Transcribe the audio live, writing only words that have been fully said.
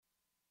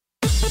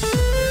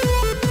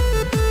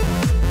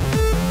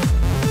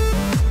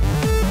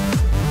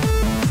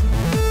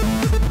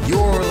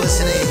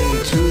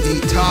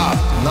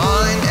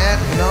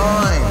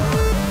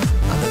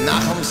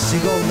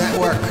Siegel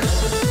Network.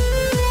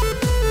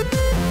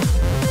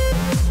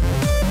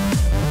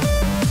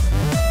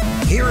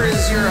 Here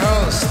is your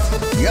host,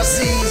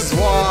 Yossi Zweig.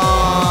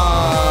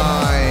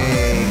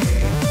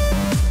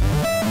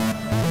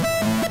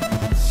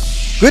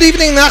 Good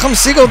evening,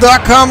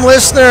 NachumSiegel.com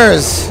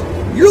listeners.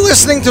 You're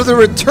listening to the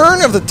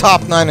return of the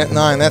Top 9 at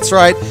 9. That's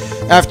right.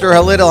 After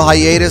a little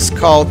hiatus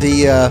called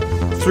the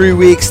 3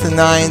 weeks to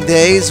 9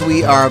 days,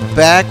 we are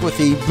back with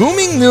a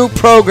booming new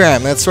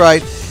program. That's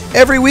right.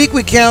 Every week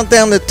we count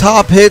down the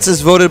top hits as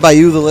voted by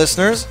you, the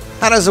listeners.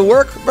 How does it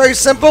work? Very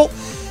simple.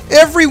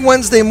 Every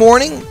Wednesday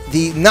morning,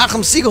 the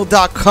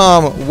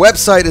NachumSiegel.com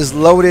website is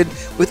loaded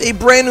with a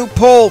brand new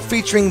poll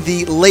featuring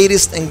the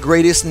latest and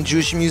greatest in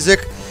Jewish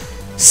music.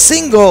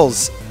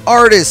 Singles,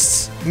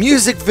 artists,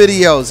 music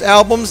videos,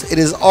 albums. It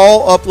is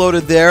all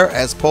uploaded there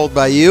as polled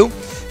by you.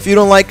 If you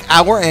don't like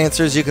our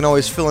answers, you can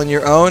always fill in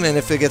your own, and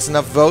if it gets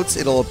enough votes,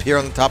 it'll appear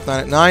on the Top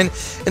 9 at 9.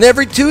 And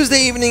every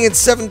Tuesday evening at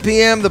 7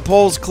 p.m., the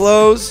polls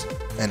close,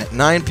 and at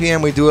 9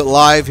 p.m., we do it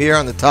live here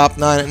on the Top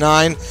 9 at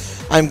 9.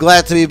 I'm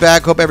glad to be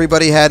back. Hope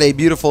everybody had a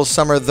beautiful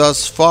summer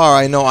thus far.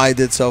 I know I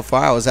did so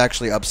far. I was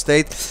actually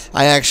upstate.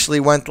 I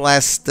actually went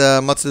this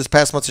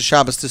past Motzei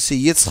Shabbos to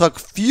see Yitzchak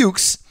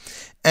Fuchs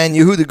and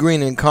Yehuda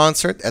Green in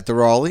concert at the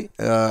Raleigh.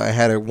 I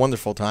had a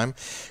wonderful time.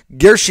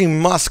 Gershie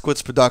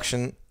Moskowitz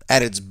production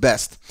at its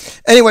best.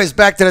 Anyways,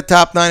 back to the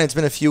Top 9. It's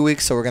been a few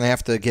weeks, so we're going to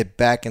have to get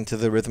back into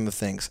the rhythm of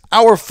things.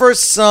 Our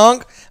first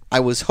song,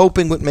 I was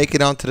hoping would make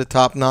it onto the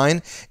Top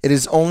 9. It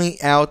is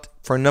only out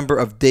for a number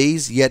of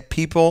days, yet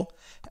people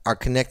are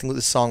connecting with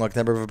the song like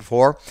never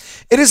before.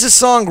 It is a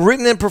song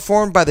written and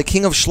performed by the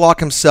king of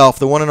schlock himself,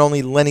 the one and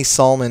only Lenny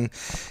Solomon,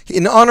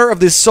 in honor of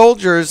the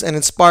soldiers and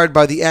inspired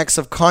by the acts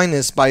of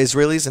kindness by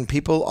Israelis and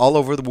people all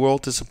over the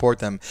world to support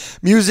them.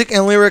 Music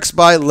and lyrics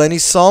by Lenny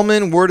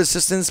Solomon, word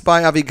assistance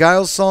by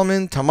Abigail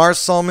Solomon, Tamar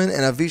Solomon,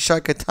 and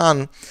Avishai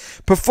Katan.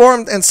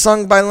 Performed and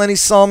sung by Lenny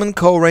Solomon,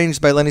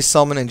 co-arranged by Lenny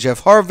Solomon and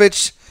Jeff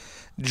Harvich.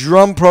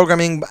 Drum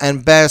programming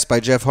and bass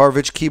by Jeff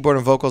Harvich, keyboard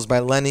and vocals by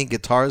Lenny,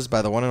 guitars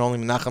by the one and only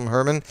Menachem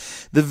Herman.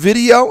 The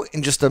video,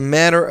 in just a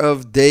matter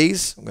of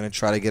days, I'm going to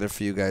try to get it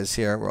for you guys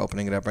here. We're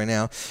opening it up right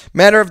now.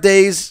 Matter of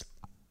days,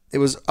 it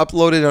was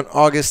uploaded on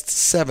August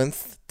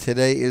 7th.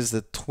 Today is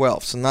the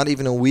 12th, so not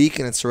even a week,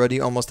 and it's already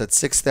almost at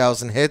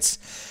 6,000 hits.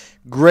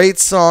 Great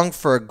song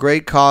for a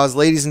great cause.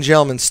 Ladies and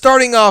gentlemen,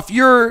 starting off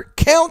your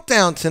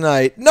countdown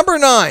tonight, number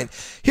 9.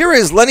 Here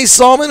is Lenny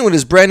Solomon with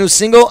his brand new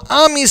single,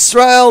 Am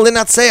Yisrael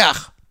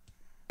Linatzeach.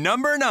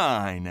 Number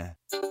 9.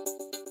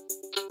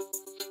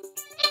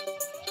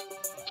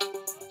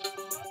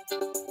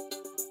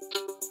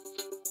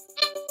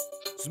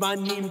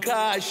 זמנים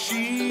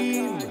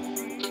קשים,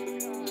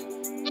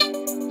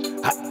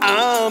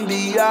 העם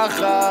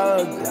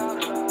ביחד,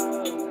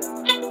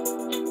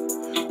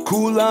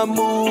 כולם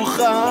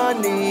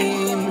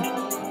מוכנים,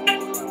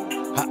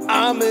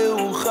 העם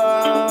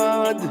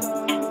מאוחד,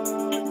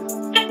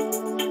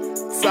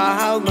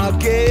 צהל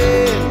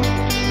מגן,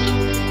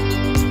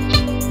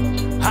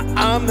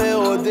 העם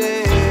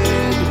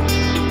מעודד,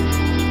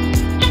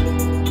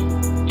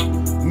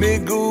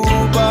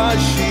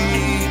 מגובשים,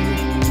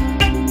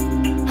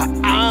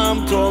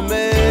 העם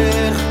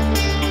תומך,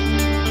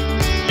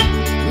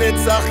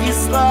 נצח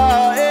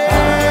ישראל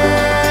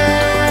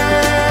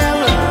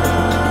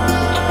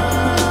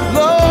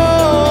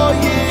לא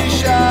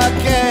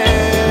ישקר,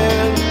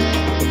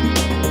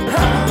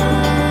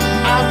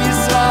 עם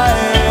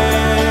ישראל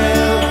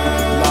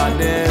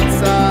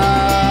לנצח,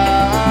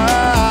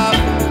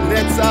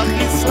 נצח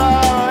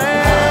ישראל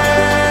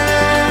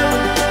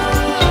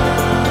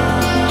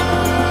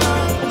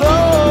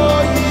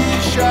לא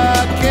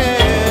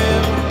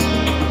ישקר,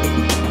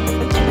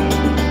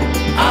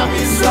 עם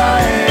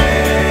ישראל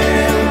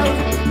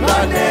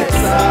לנצח.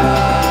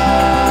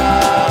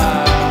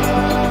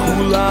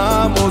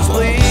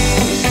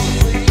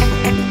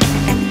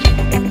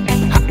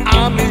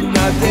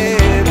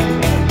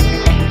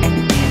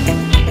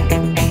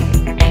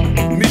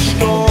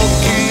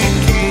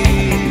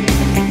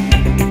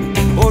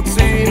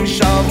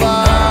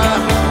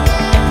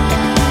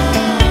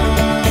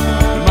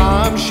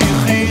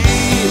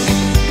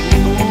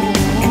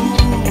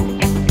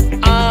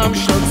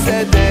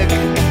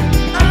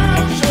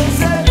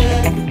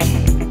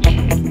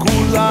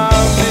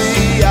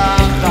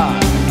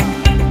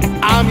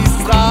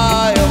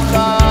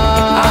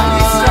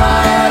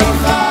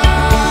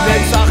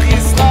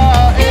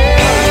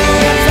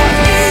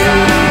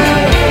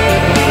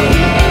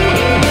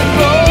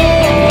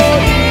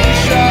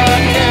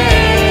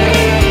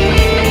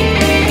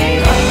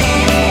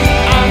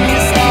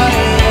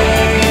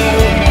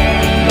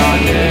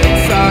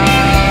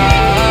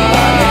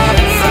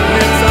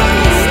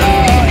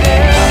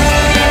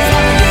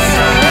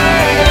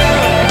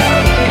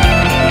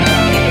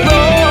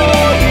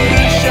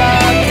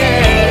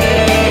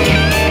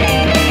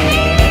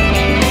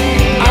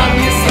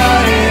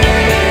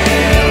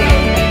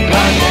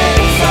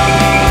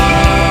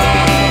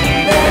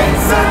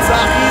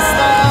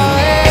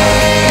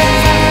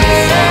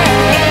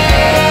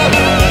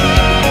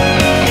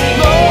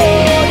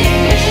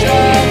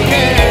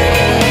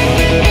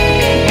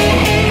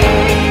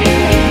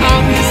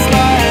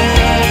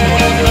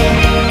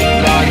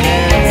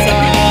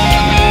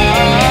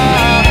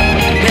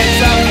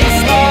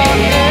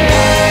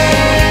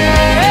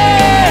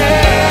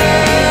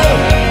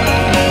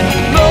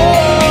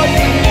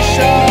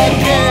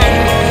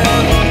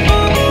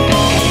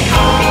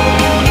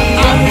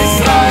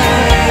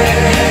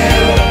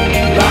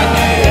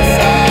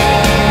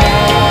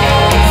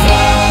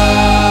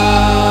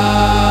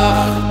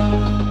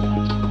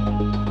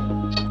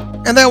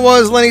 That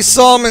was Lenny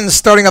Solomon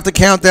starting off the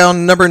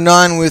countdown, number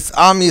 9 with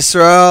Am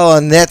Yisrael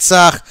and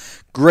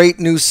Netzach. Great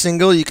new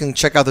single. You can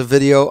check out the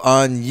video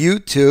on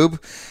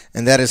YouTube.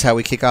 And that is how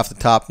we kick off the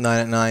top 9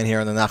 at 9 here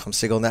on the Nachum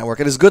Segal Network.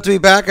 It is good to be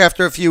back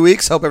after a few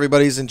weeks. Hope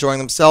everybody's enjoying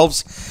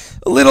themselves.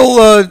 A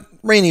little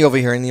rainy over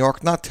here in New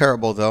York. Not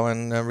terrible, though.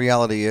 And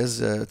reality is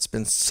it's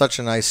been such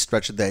a nice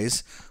stretch of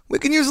days. We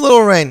can use a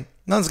little rain.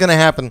 Nothing's going to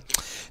happen.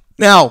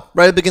 Now,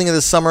 right at the beginning of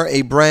the summer,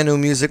 a brand new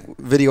music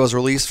video was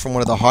released from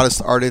one of the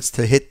hottest artists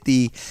to hit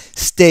the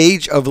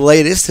stage of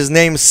latest. His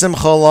name is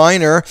Simcha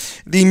Leiner.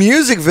 The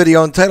music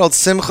video entitled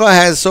Simcha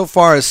has so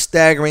far a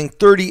staggering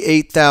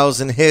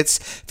 38,000 hits.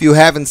 If you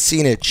haven't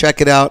seen it,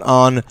 check it out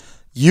on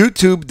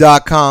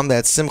YouTube.com.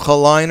 That's Simcha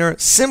Leiner.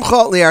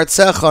 Simcha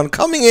Li'artzecha.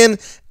 Coming in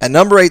at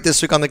number 8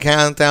 this week on the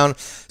countdown,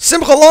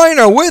 Simcha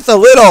Leiner with a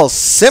little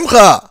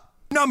Simcha.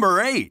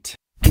 Number 8.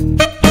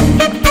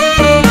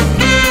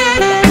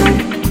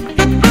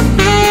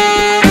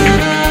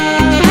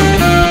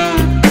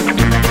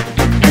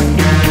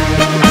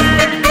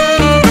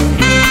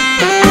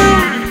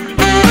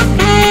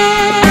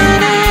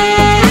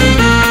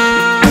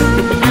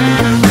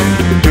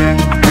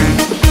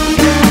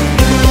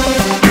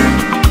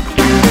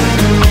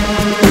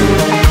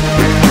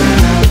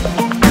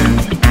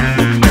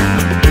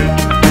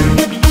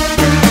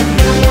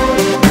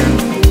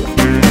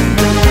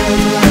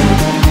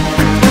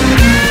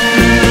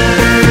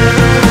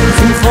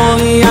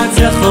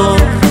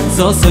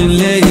 Soin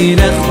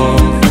leirecho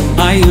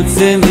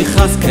ayutze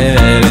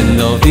michaskel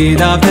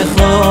David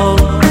abecho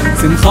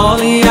Simcha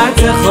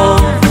li'artzecho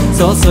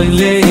soin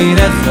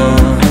leirecho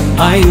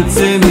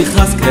ayutze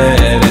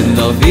michaskel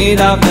David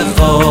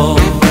abecho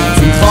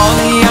Simcha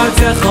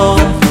li'artzecho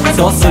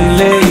soin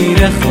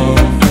leirecho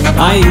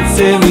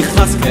ayutze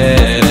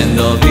michaskel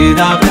David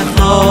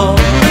abecho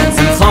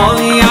Simcha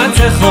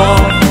li'artzecho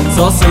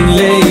soin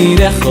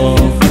leirecho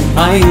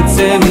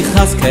ayutze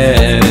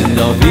michaskel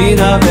David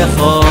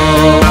abecho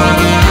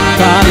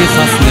Tarikh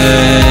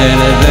Hasner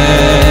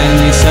ben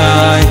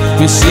Yishai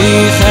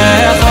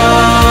Mashiach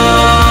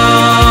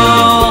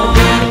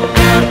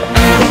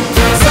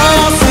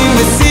Sosim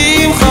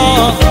v'simcha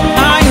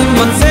Ayin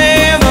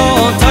matzevo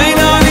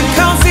Toina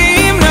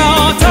v'kasim lo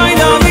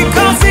Toina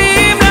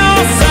v'kasim lo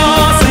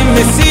Sosim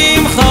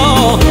v'simcha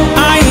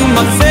Ayin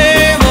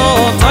matzevo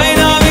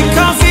Toina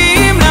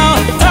v'kasim lo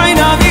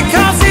Toina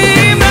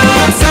v'kasim lo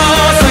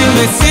Sosim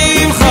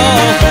v'simcha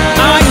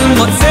Ayin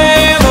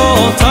matzevo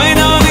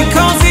Toina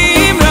v'kasim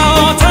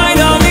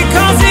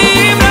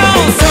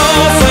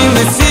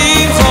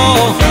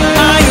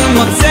I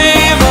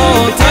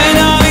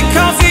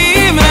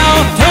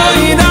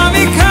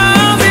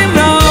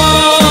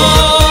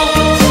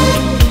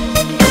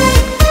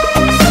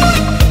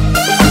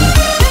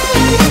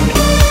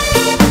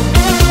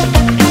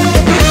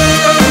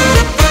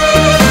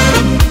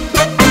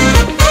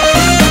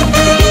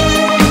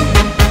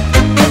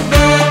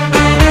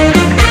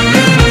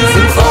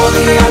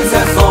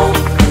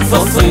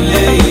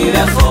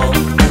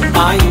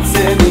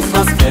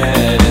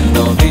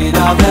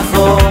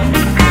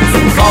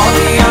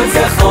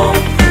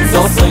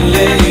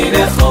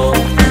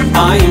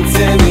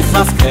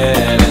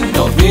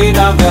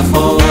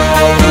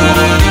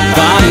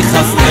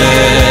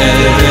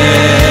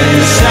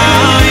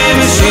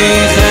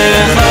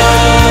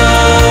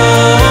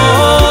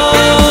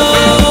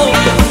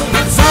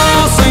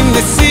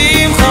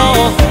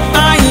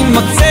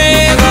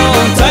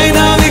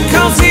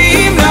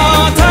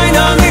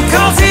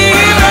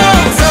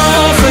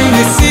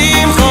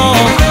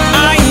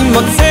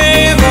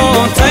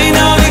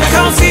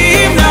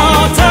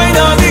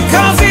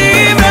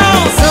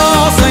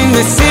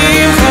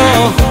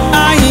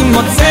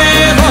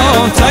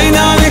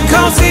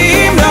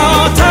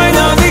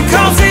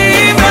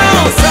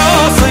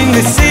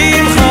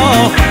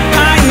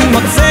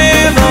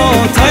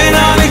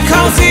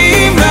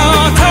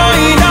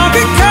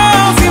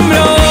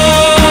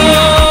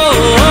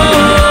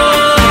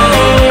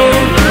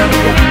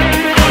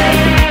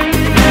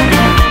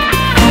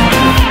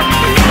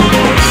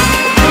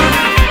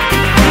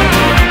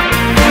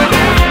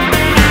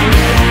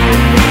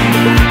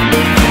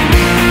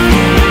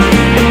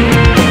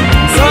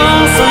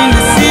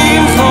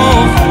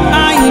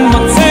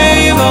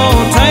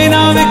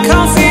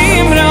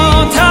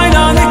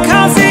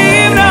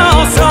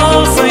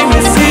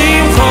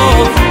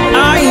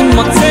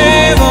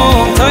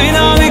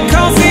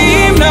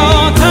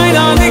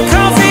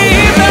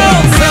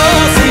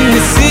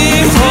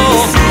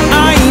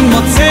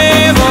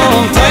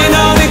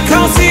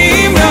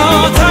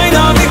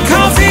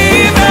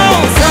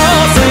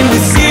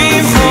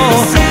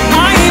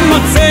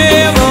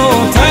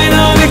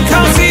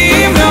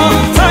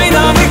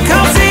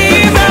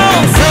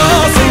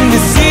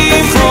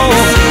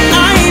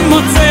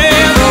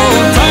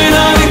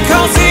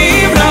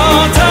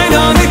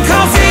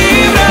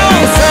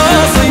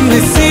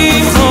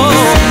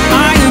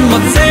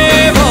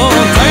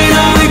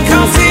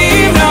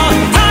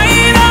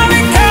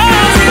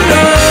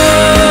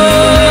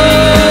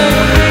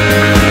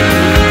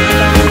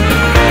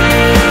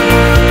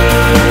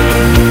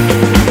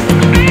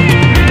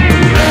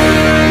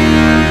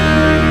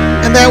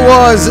And that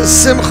was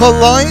Simcha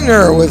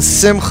Leiner with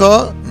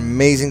Simcha.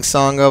 Amazing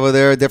song over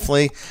there.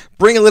 Definitely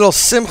bring a little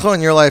Simcha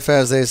in your life,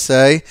 as they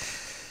say.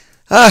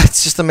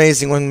 It's just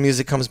amazing when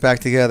music comes back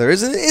together.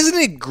 Isn't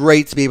it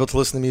great to be able to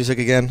listen to music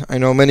again? I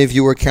know many of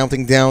you were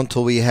counting down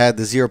till we had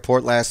the Z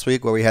Report last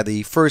week, where we had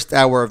the first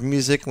hour of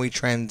music and we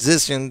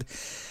transitioned.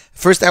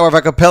 First hour of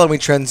a cappella and we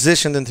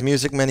transitioned into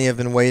music. Many have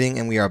been waiting,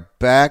 and we are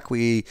back.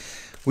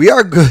 We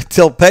are good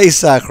till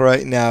Pesach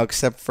right now,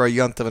 except for a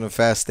Yontav and a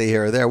fast day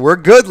here or there. We're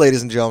good,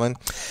 ladies and gentlemen.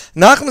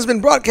 Nachum has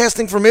been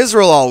broadcasting from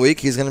Israel all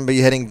week. He's going to be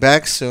heading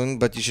back soon,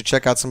 but you should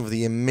check out some of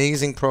the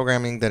amazing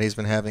programming that he's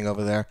been having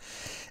over there.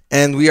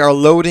 And we are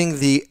loading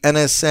the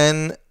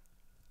NSN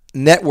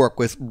network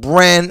with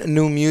brand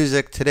new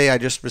music. Today I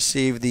just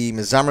received the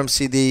Mizamrim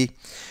CD,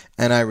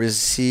 and I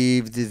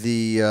received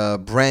the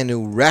brand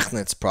new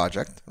Rechnitz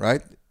project,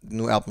 right?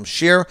 New album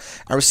Shir.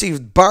 I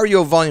received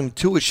Barrio Volume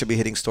 2, which should be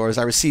hitting stores.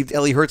 I received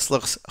Eli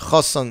Herzlich's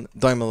Choson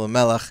Doimel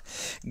Melech,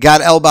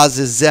 Gad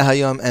Elbaz's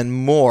Zehayom, and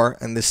more.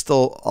 And there's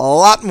still a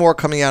lot more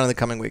coming out in the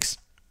coming weeks.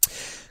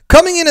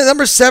 Coming in at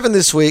number 7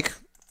 this week,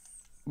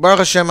 Baruch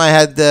Hashem, I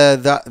had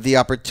the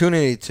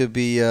opportunity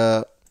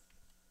to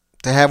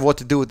have what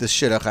to do with this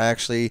shidduch. I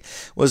actually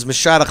was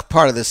Meshadach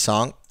part of this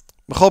song.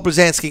 Michal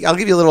Brzezinski, I'll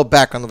give you a little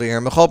background over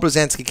here. Michal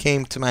Brzezinski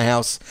came to my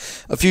house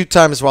a few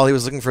times while he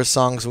was looking for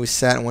songs, and we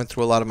sat and went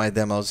through a lot of my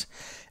demos.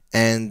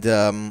 And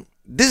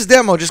this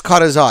demo just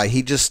caught his eye.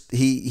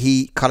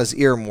 He caught his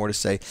ear, more to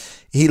say.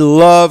 He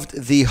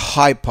loved the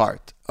high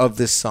part of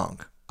this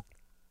song.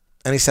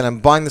 And he said, I'm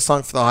buying the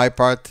song for the high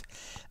part.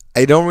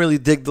 I don't really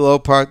dig the low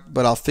part,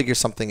 but I'll figure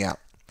something out.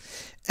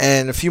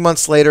 And a few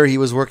months later, he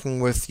was working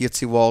with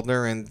Yitzi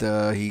Waldner, and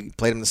he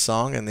played him the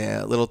song, and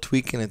a little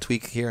tweak and a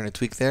tweak here and a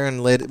tweak there.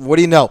 And what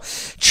do you know?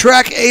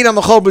 Track 8 on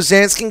Michal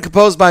Brzezinski,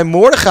 composed by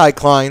Mordechai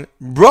Klein,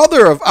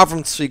 brother of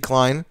Avram Tzvi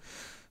Klein.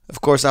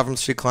 Of course, Avram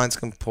Tzvi Klein's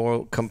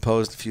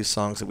composed a few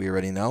songs that we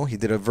already know. He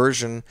did a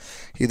version,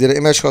 he did an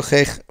Imesh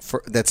Chochech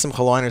that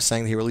Simcha Leiner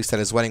sang that he released at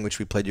his wedding, which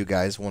we played you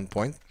guys at one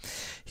point.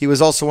 He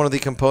was also one of the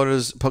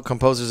composers of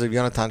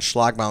Yonatan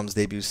Schlagbaum's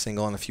debut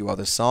single and a few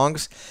other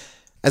songs.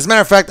 As a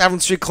matter of fact, Avram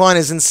Tzvi Klein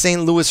is in St.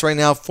 Louis right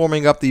now,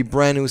 forming up the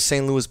brand new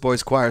St. Louis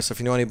Boys Choir. So if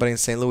you know anybody in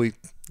St. Louis,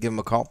 give him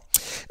a call.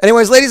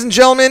 Anyways, ladies and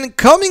gentlemen,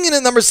 coming in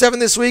at number 7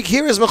 this week,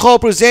 here is Michal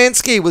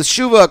Brzezinski with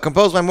Shuva,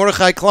 composed by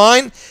Mordechai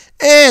Klein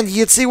and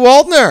Yitzi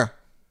Waldner.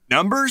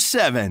 Number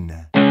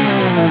 7.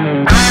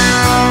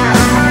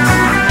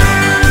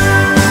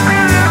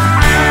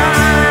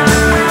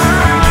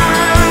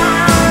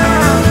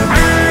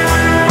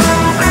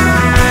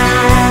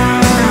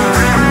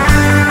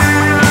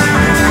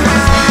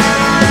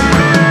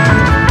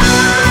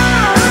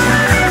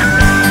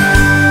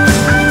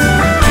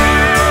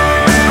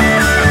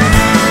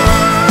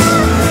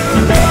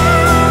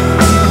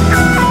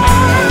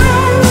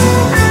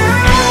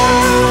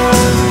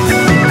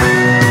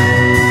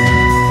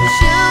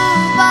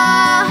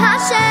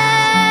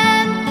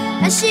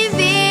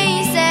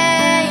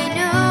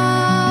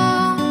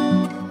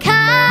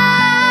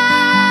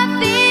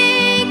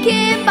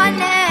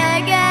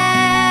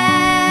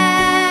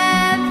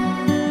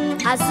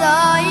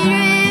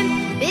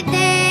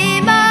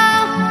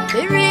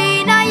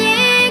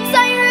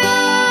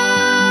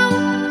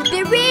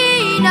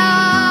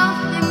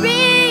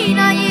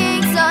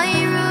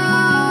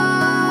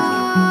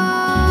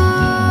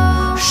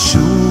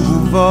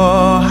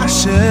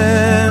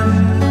 Hashem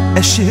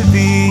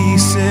Eshevi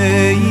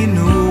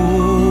Seinu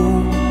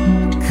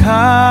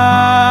Kafikim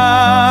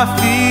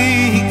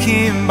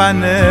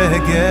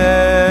Banegev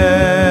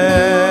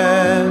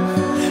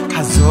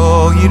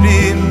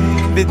Hazoirim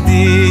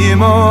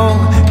Bedimo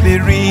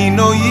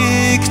Berino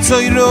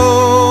Yiktoiro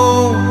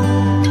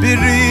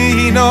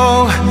Berino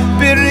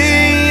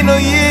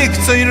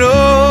Yiktoiro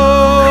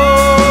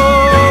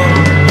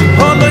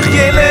Holach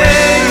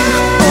Yelech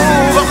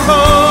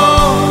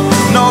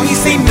Uvachor No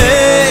Yisi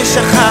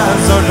Meshach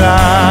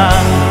HaZorah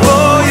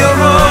Oh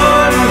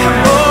Yovoy,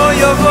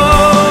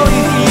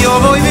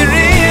 Yovoy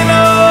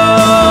Berino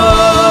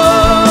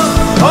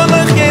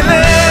Holach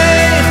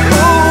Yelech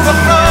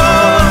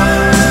Uvachor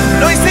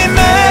No Yisi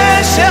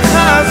Meshach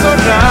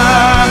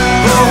HaZorah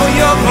Oh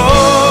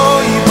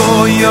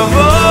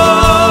Yovoy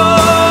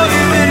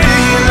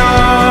Berino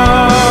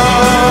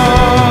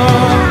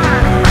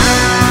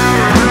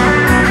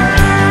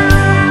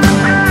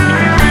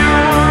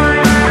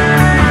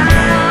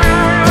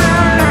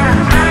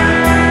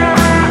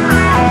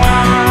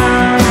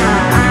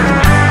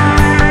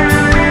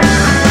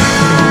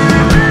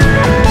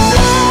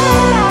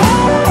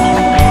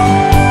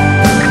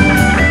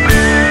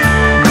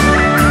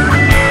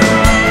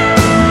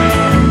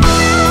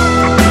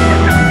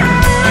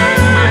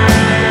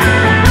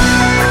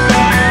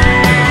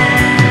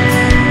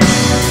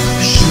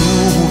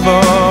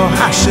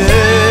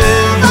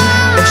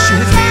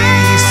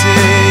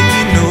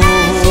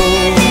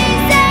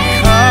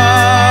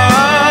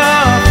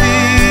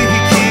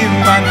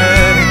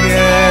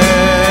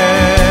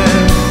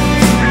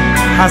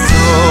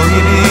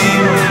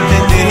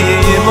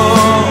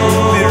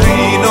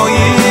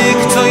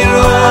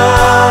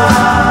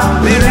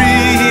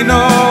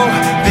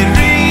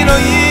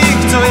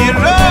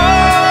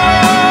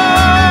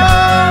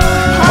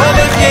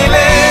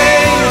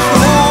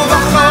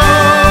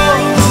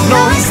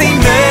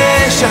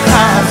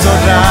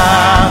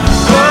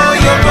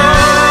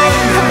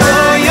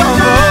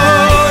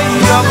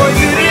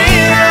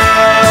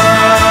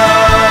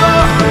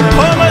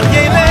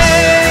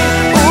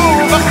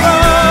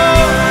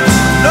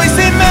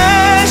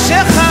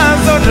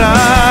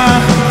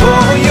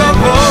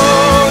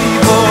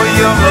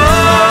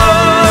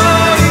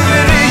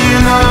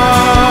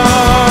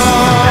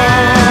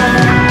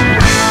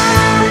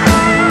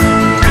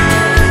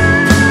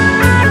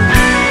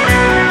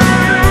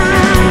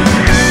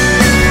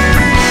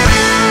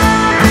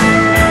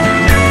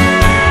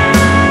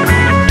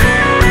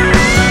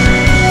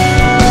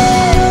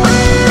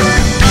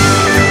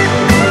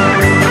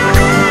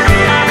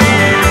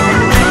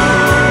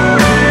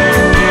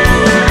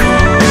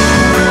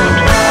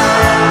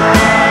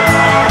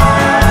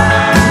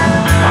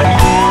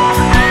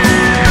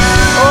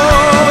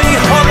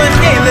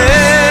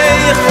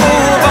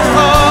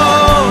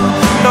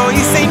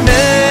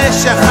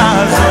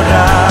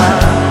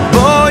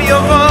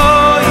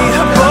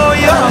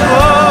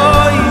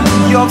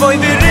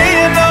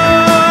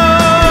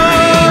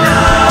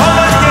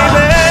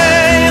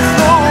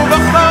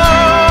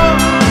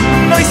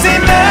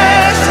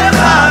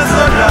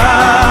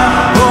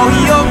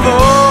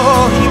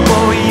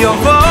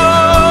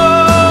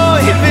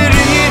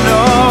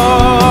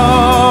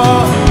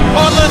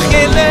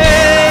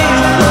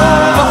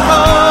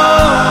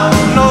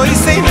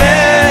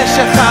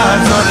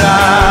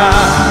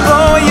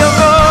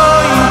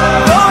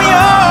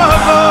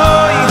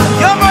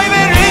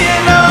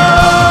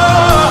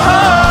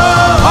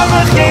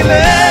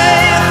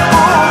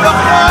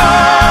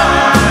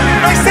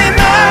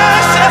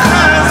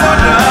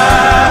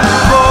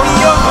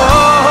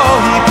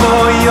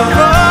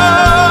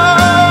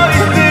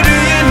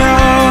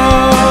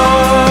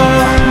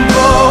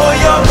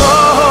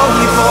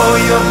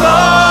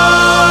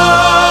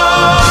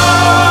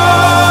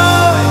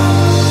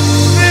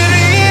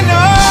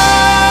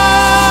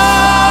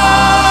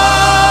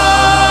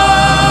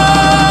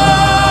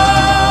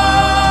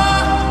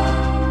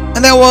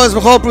was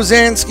Michal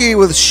Pruzansky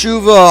with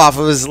Shuva off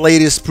of his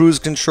latest Cruise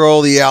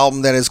Control, the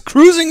album that is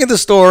cruising into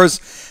stores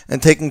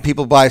and taking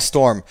people by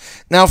storm.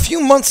 Now, a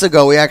few months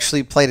ago, we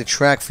actually played a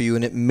track for you,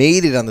 and it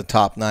made it on the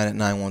top 9 at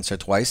 9 once or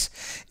twice.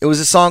 It was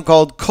a song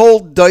called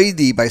Kol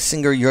Doidi by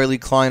singer Yerli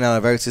Klein out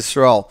of Eretz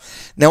Yisrael.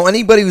 Now,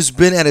 anybody who's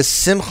been at a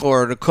Simcha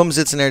or the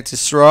Kumzitz in Eretz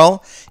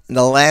Yisrael in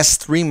the last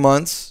 3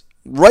 months,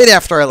 right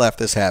after I left,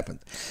 this happened.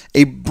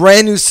 A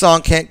brand new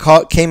song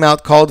came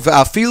out called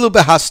V'afilu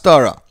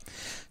Behastara.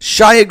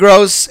 Shaya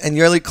Gross and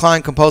Yerli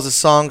Klein composed the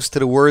songs to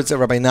the words of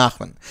Rabbi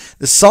Nachman.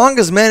 The song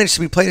has managed to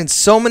be played in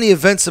so many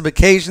events and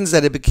occasions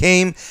that it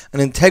became an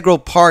integral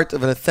part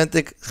of an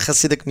authentic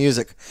Hasidic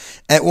music.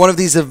 At one of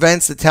these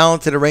events, the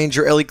talented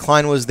arranger Eli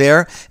Klein was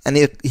there, and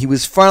he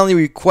was finally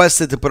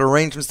requested to put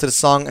arrangements to the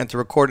song and to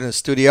record in the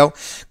studio.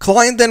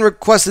 Klein then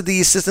requested the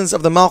assistance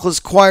of the Malchus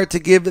Choir to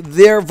give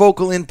their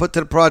vocal input to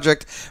the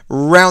project,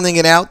 rounding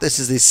it out. This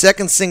is the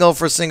second single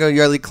for singer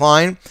Yerli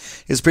Klein.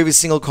 His previous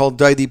single called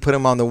Daidi put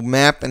him on the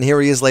map. And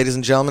here he is, ladies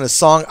and gentlemen. A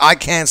song I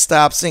Can't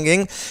Stop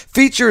Singing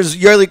features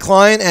Yerli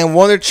Klein and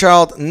wonder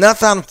child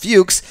Nathan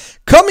Fuchs.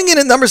 Coming in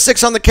at number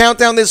 6 on the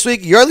countdown this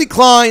week, Yerli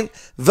Klein,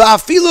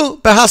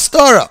 Va'afilu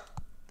Behastara.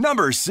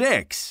 Number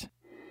 6.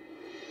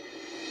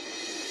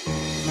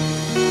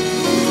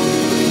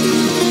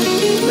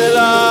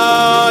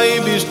 Belai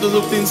bist du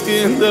zufins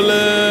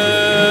kindele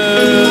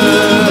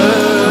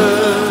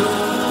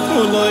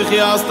Uloy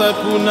khiasta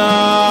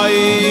punai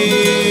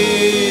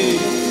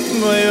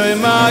Moy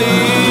mai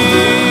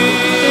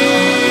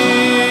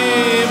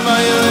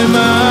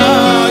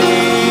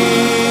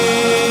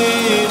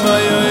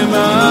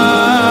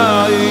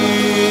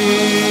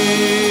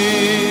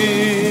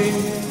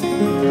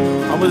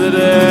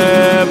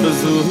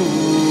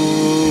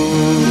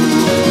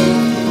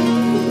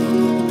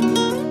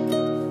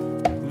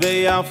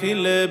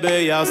File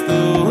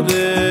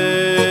beyastude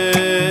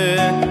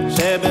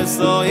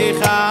shebesoy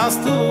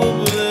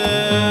khastude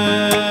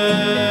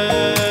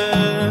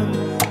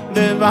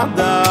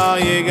devada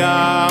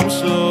yegam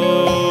sho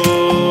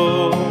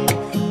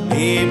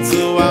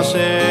nitzu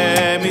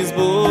Hashem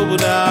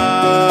izbuda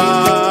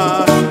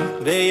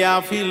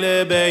File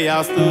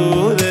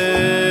beyastude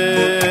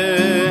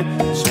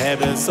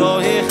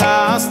shebesoy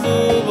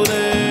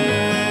khastude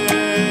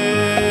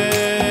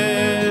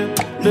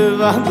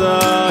devada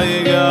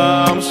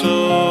yegam sho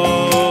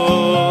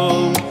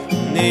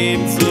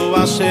nimtzu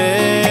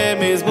Hashem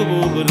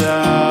izbuda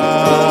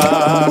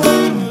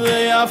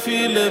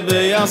ve'afile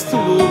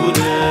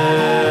beyastude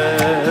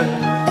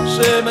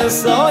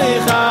shebesoy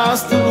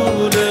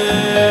chastude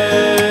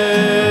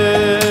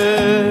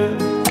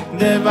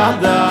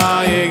devada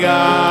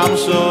yegam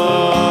sho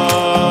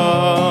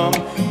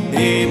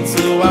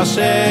nimtzu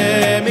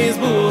Hashem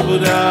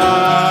izbuda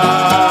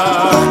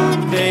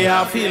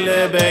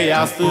File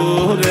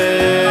beyastude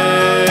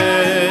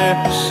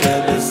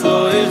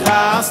shebesoy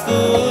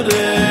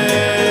chastude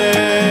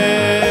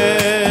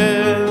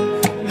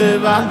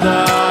devada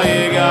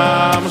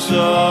yegam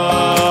sho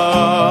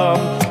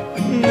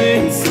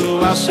nitzu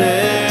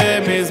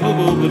Hashem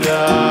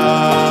izbuda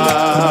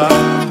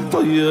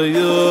oy oy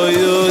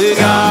oy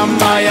gam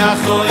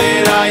yachol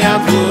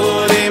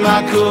yadvurim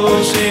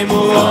akushim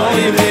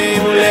oy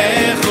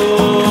v'ulechu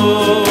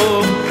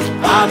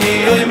ani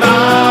oy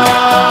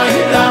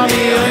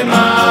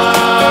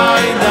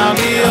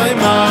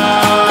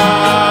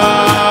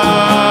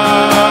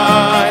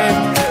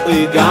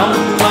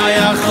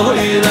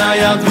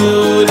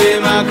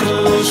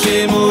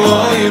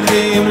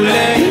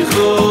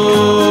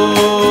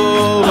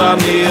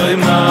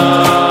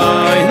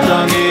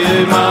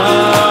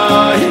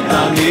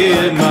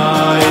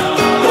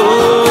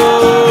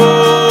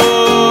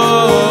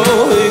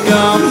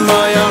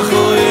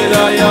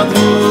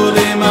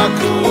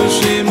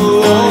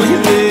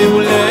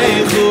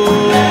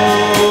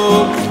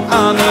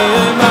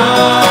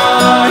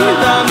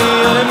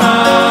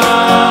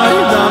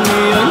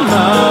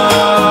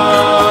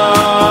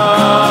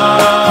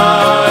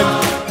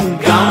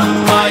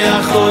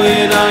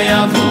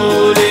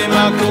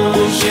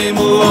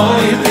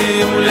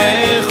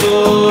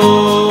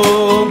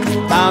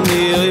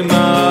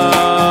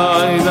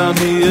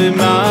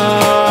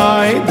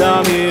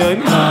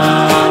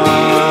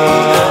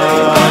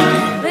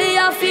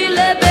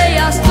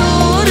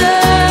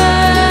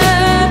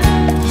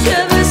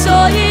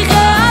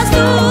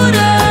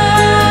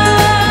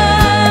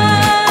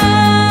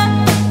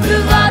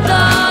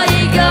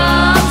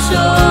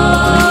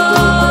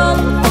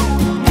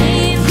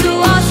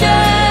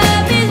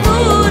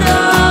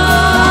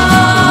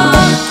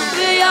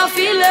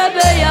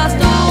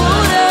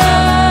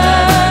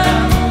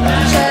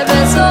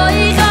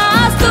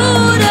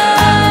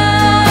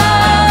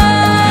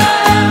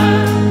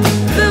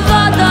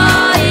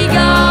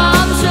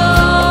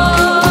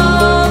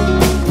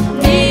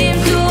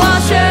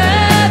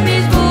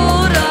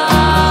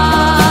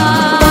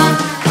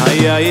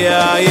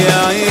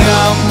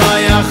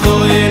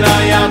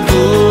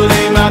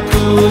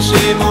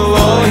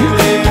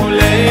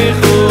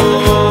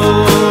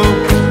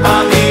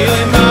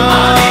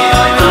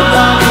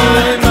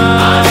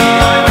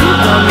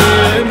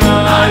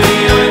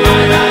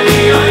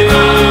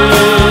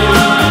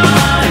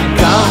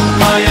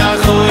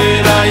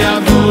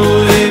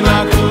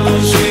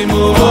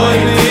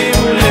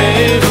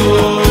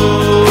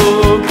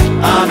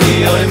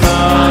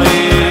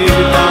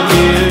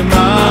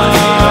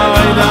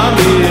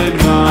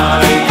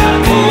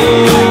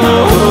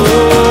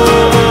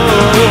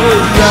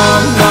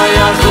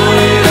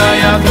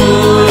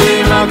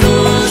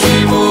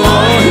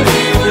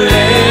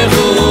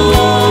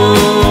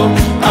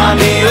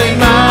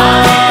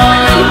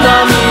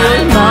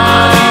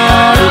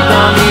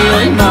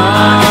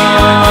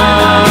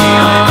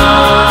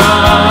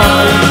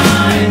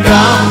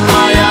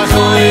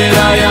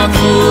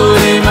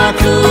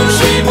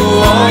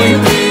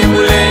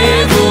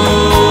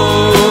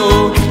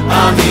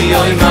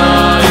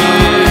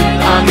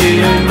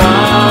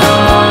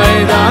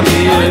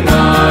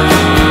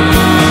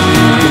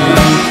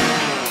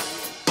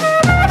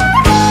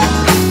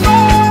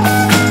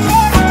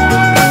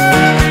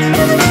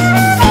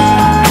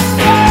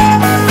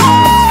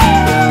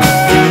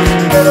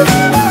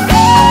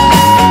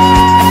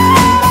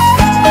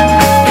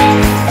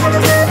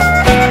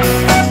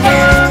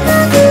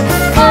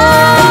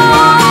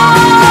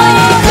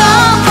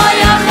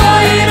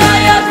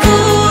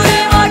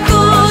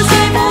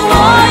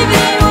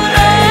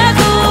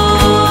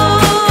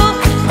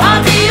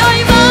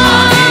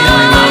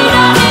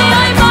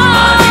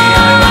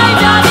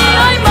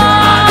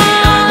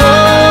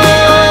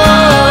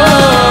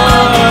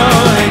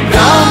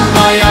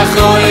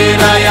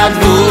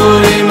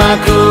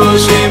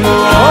שימו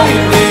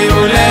אויבים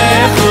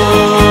ולכו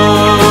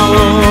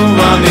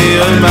ואני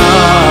יומיים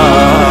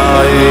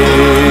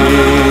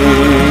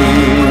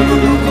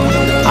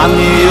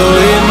אני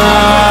יומיים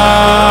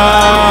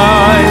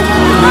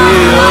אני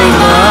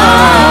יומיים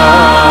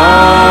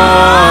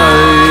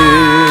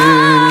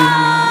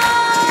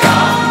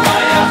כמה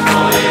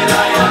יכול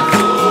אליי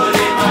הכול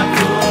אם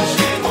הכול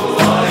שימו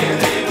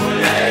אויבים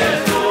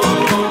ולכו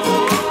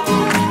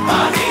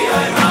אני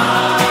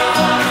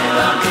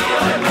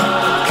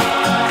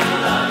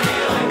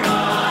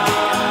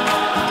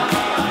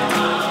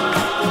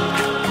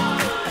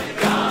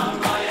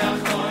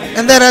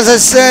And then, as I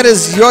said,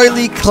 is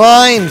Yoeli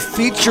Klein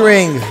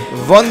featuring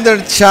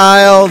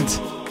Wunderchild.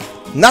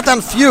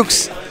 Nathan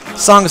Fuchs.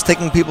 Song is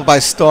taking people by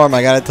storm,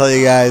 I gotta tell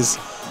you guys.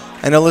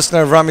 I know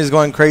listener of Rami is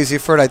going crazy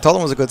for it. I told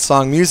him it was a good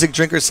song. Music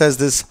Drinker says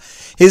this.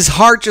 His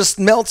heart just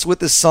melts with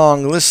this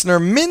song. Listener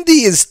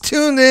Mindy is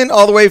tuned in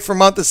all the way from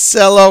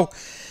Monticello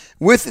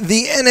with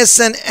the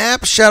NSN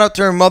app. Shout out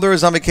to her mother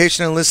who's on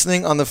vacation and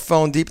listening on the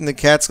phone deep in the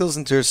Catskills,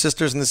 and to her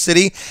sisters in the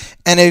city.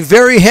 And a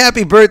very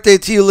happy birthday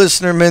to you,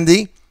 listener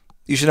Mindy.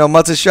 You should know,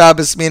 Matzah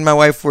Shabbos, me and my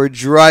wife were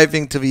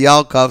driving to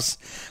Vialkovs.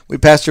 We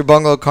passed your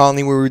bungalow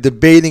colony. We were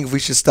debating if we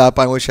should stop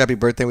by and wish happy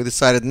birthday. We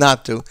decided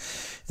not to.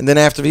 And then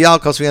after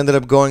Vialkovs, we ended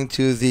up going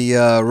to the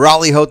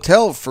Raleigh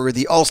Hotel for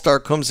the All-Star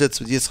Kumsitz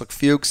with Yitzchak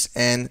Fuchs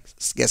and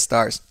guest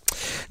stars.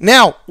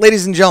 Now,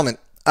 ladies and gentlemen,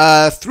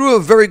 through a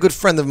very good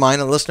friend of mine,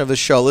 a listener of the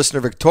show, listener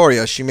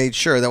Victoria, she made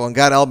sure that when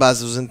Gad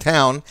Elbaz was in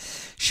town,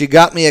 she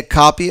got me a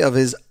copy of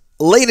his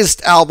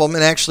latest album.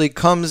 It actually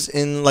comes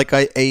in like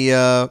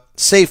a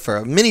sefer,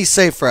 a mini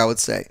sefer, I would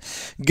say.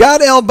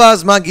 Gad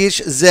Elbaz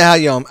Magish Ze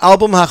Hayom,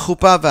 album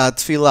HaChuppah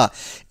VaTfilah.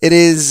 It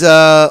is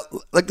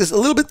like this, a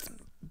little bit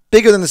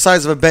bigger than the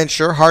size of a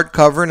bencher,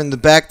 hardcover, and in the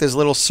back there's a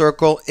little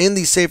circle in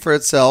the sefer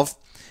itself,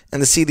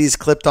 and the CD is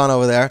clipped on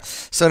over there.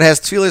 So it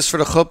has tefillahs for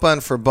the chuppah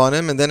and for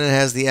banim, and then it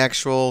has the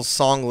actual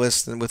song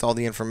list with all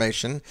the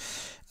information.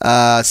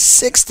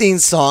 16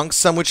 songs,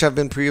 some which have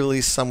been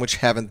pre-released, some which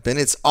haven't been.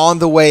 It's on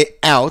the way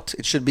out.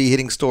 It should be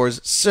hitting stores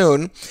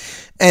soon.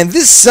 And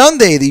this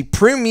Sunday, the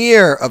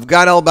premiere of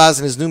Gad Elbaz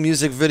and his new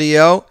music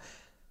video,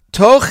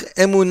 Toch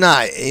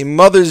Emunai, A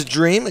Mother's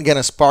Dream. Again,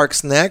 a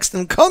Sparks Next.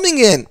 And coming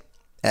in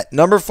at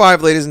number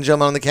 5, ladies and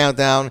gentlemen, on the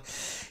countdown,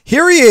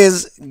 here he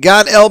is,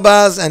 Gad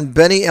Elbaz and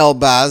Benny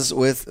Elbaz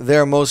with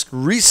their most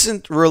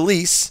recent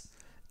release,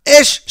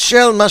 Esh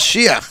Shel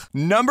Mashiach.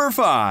 Number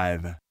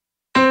 5.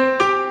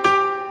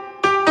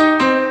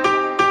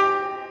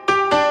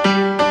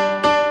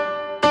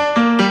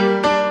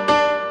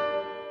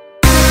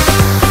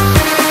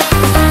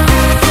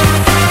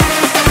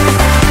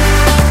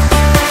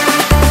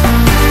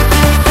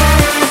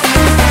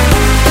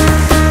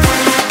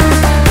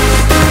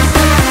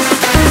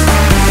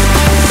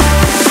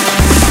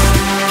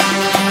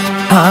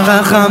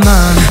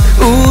 הרחמן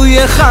הוא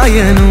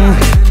יחיינו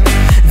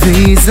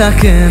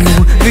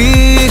ויזכנו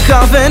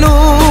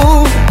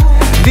ויקרבנו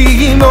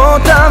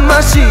בימות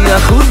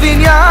המשיח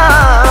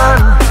ובניין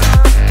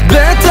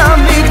בית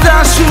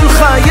המקדש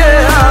ולחיי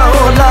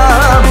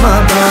העולם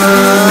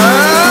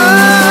הבא.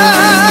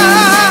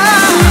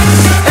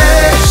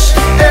 אש,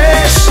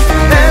 אש,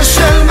 אש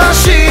של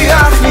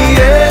משיח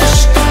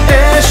יש,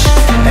 אש,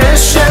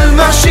 אש של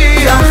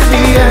משיח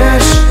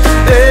יש,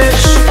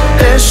 אש,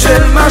 אש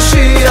של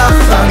משיח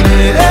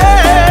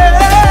תעלה.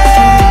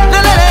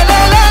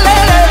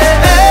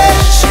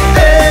 אש,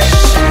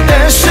 אש,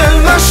 אש של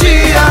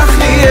משיח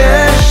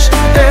יש,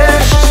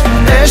 אש,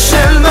 אש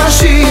של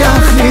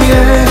משיח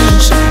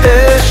יש,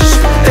 אש,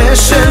 אש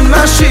של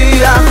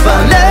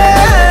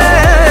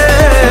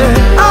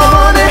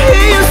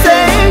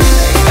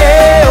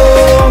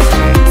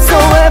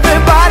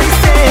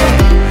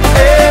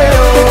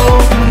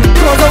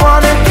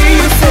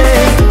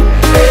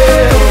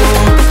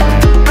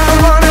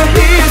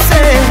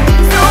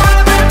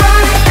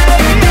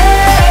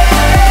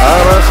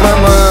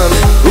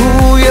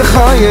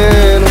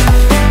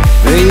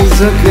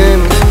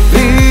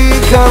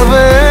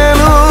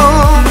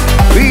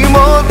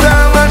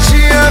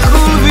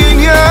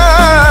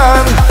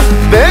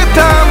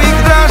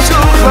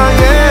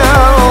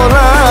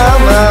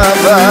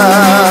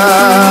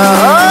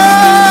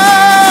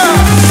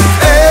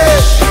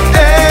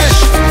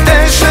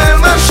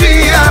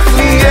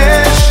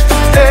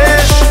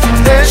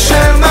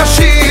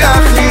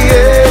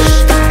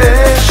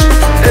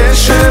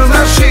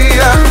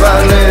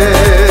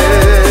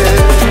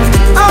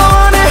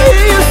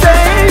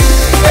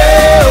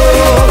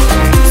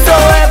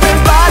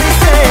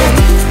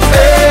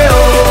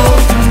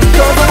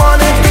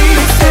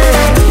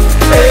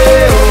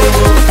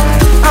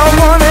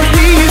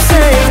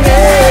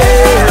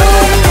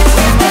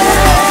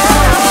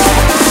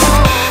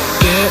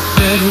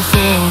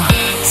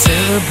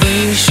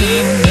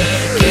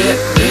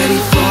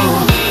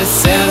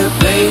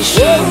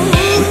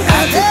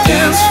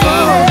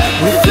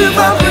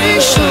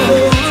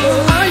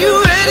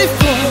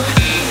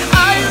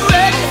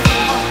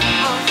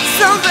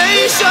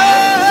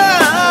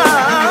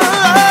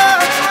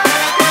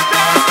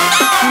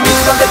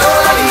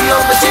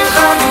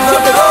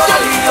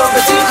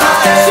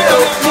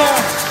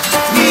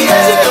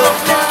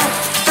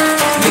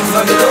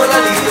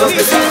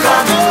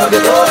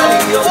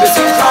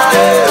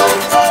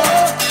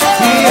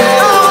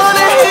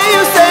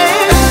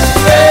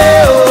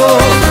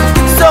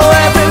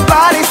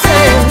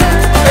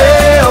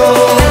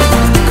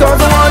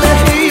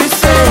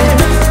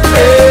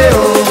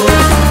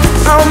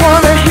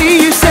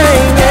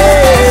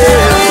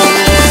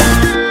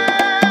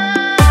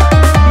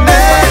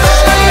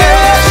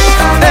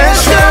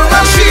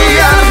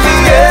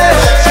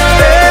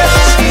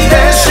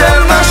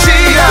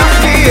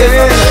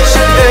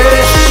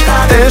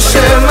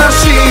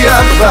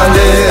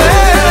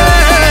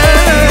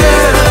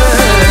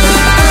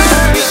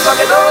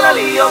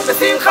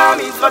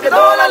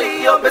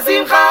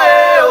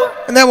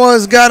And that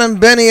was God and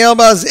Benny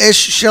Elbaz, Ish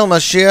Shel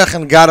Mashiach,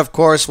 and God, of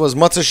course, was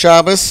Motzei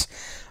Shabbos.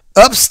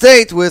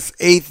 Upstate with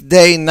 8th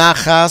Day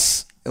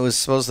Nachas. It was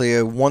supposedly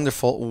a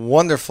wonderful,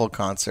 wonderful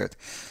concert.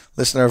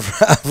 Listener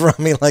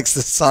Avrami likes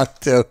this song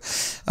too.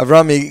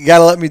 Avrami, you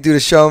gotta let me do the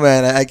show,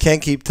 man. I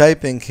can't keep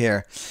typing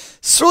here.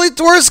 Sruly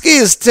Tversky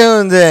is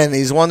tuned in.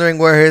 He's wondering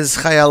where his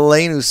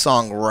Chayalenu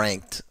song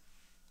ranked.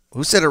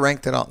 Who said it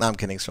ranked at all? No, I'm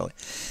kidding, Sruly.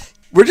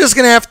 We're just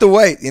going to have to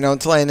wait,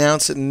 until I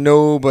announce it.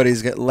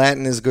 Nobody's got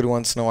Latin is good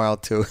once in a while,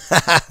 too.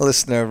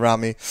 Listener,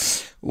 Rami.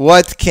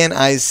 What can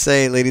I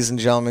say, ladies and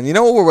gentlemen? You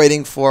know what we're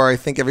waiting for? I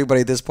think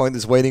everybody at this point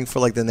is waiting for,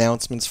 the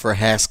announcements for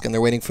Hask, and they're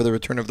waiting for the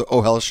return of the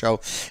Oh Hell show.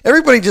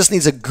 Everybody just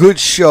needs a good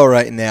show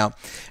right now.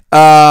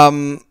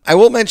 I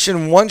will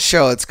mention one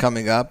show that's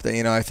coming up that,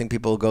 I think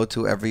people will go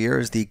to every year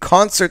is the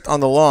Concert on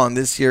the Lawn.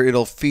 This year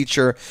it'll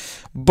feature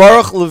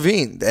Baruch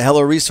Levine. The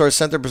Hello Resource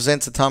Center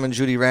presents the Tom and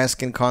Judy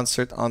Raskin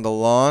Concert on the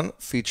Lawn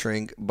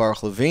featuring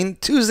Baruch Levine.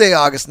 Tuesday,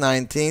 August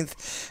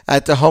 19th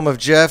at the home of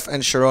Jeff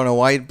and Sharona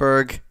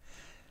Whiteberg.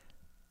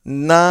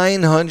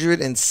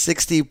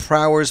 960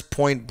 Prowers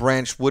Point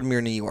Branch,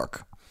 Woodmere, New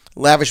York.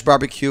 Lavish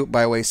barbecue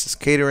by Oasis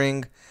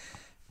Catering.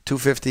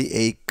 $250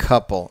 a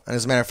couple. And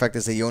as a matter of fact,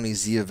 there's a Yoni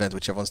Z event,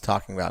 which everyone's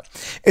talking about.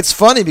 It's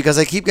funny because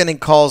I keep getting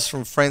calls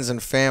from friends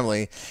and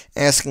family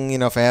asking,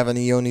 if I have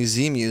any Yoni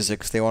Z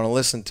music, if they want to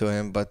listen to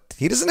him, but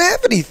he doesn't have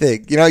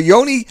anything.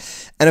 Yoni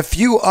and a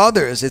few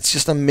others, it's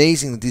just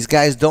amazing that these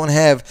guys don't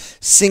have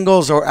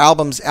singles or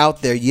albums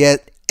out there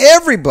yet.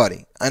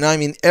 Everybody, and I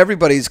mean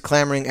everybody's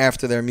clamoring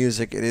after their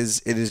music. It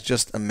is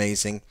just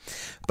amazing.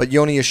 But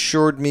Yoni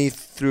assured me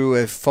through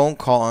a phone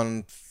call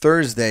on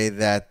Thursday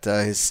that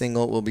his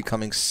single will be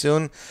coming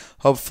soon,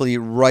 hopefully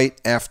right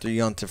after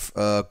Yontif,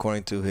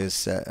 according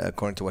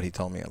to what he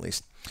told me at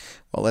least.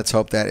 Well, let's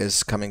hope that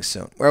is coming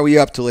soon. Where are we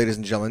up to, ladies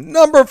and gentlemen?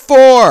 Number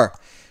 4.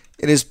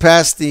 It is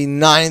past the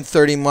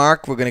 9:30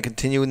 mark. We're going to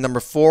continue with number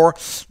 4.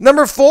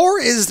 Number 4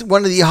 is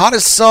one of the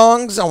hottest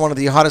songs on one of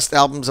the hottest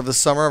albums of the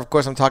summer. Of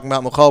course, I'm talking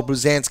about Michal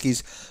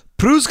Bruzanski's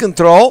Cruise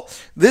Control.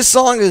 This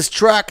song is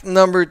track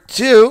number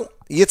 2,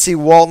 Yitzi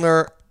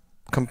Waldner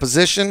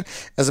composition.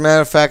 As a matter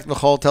of fact,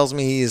 Michal tells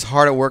me he is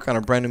hard at work on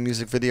a brand new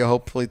music video,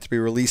 hopefully to be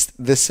released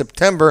this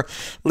September.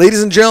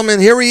 Ladies and gentlemen,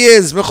 here he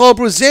is, Michal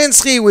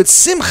Bruzanski with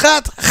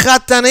Simchat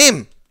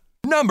Chatanim.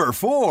 Number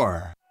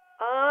 4.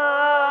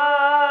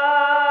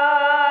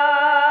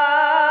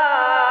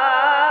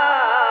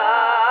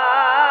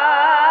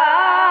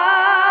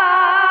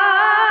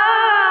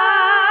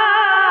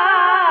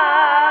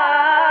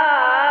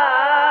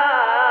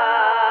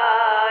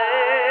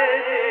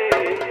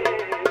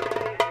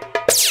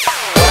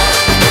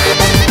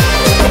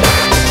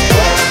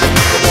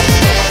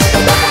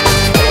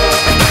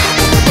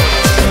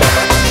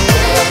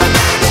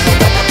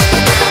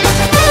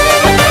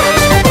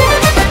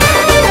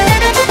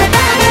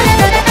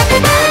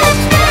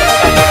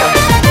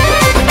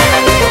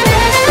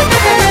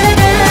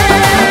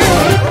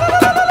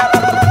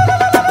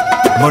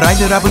 מוריי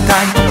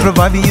ורבותיי,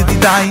 קרוביי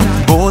וידידיי,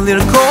 בואו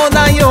לרקוד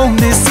היום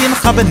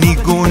בשמחה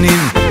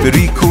בניגונים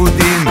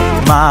וריקודים.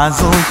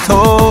 מזל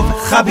טוב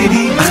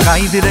חברים,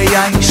 אחיי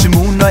ורעיי,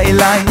 שמעו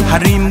אליי,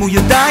 הרימו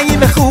ידיים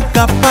מחאו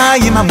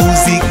כפיים,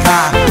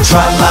 המוזיקה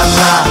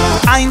טרללה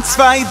 1,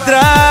 2, 3,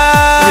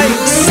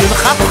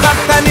 שמחת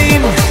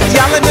חתנים,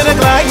 יאללה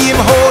ברגליים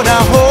הורה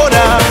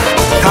הורה,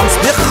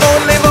 tanz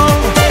בכל לבו,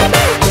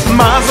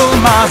 מזל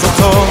מזל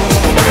טוב.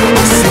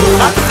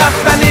 שמחת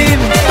חתנים,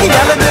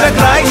 יאללה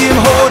ברגליים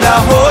הורה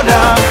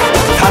הורה,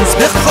 tanz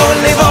בכל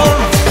לבו,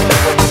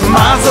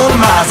 מזל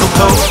מזל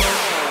טוב.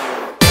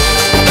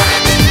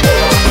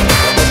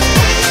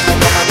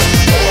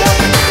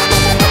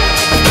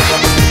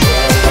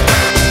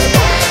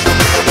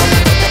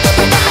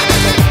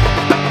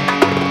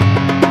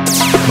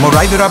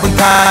 מוריי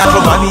ורבותיי,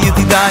 קרוביי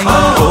וידידיי,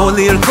 בואו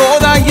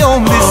לרקוד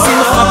היום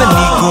בשמחה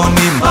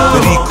בניגונים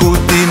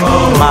וריקודים.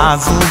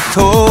 מזל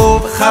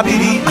טוב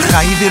חברים,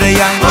 אחיי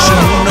ורעיי,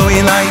 שמעו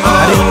אליי,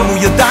 הרימו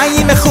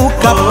ידיים מחאו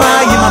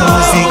כפיים,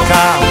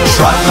 המוזיקה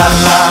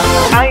טרללה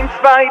 1,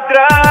 2,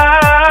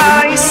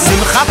 3,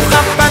 שמחת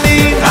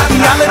חתנים,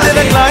 יאללה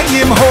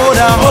ברגליים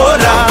הורה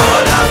הורה,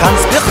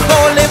 tanz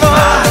בכל לבו,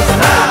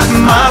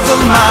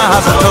 מזל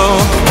מזל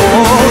טוב.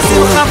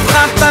 שמחת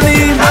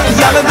חתנים,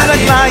 יאללה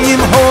ברגליים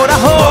הורה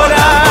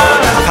הורה,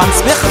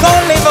 tanz בכל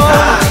לבו,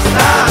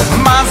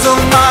 מזל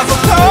מזל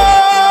טוב.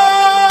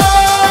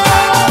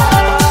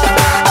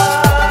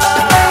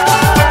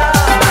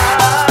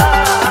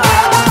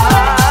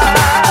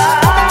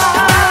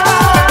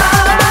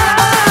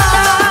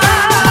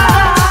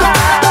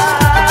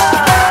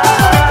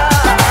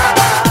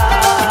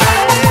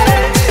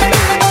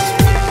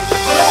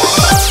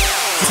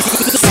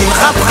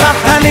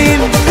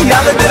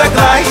 יאללה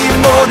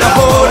ברגליים הורה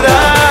הורה,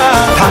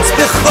 tanz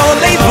בכל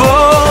לבו,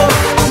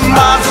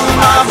 מזל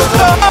מזל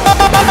טוב.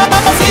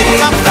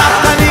 שמחת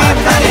חתנים,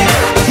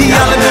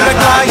 יאללה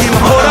ברגליים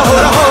הורה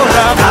הורה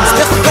הורה, tanz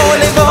בכל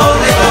לבו,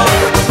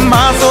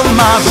 מזל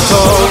מזל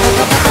טוב.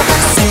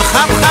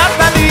 שמחת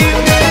חתנים,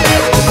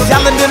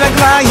 יאללה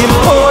ברגליים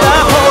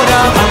הורה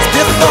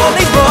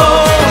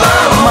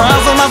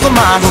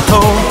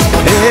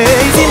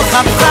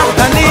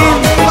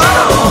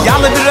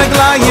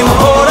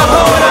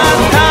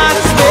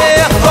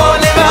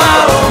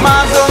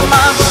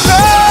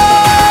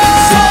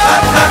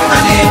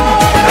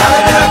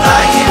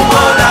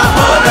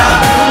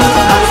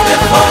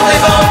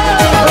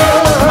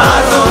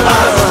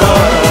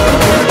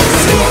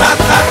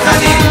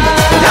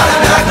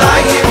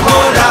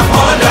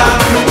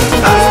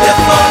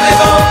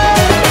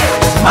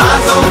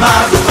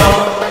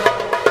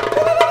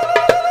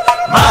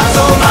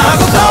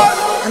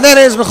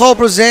that is Michal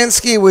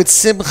Brzezinski with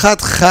Simchat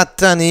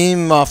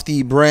Chatanim off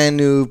the brand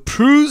new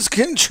Cruise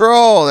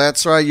Control.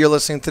 That's right, you're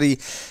listening to the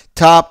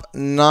Top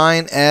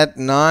 9 at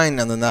 9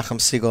 on the Nachum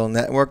Segal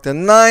Network. The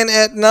 9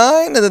 at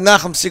 9 of the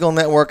Nachum Segal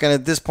Network. And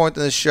at this point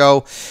in the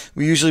show,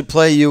 we usually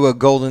play you a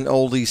golden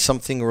oldie,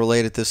 something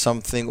related to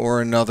something or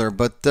another.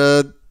 But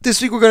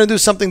this week we're going to do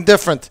something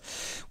different.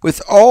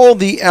 With all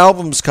the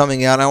albums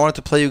coming out, I wanted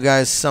to play you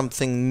guys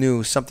something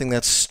new, something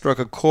that struck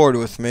a chord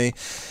with me.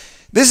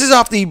 This is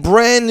off the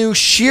brand new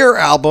Shir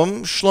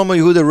album. Shlomo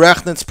Yehuda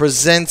Rechnitz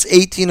presents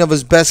 18 of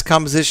his best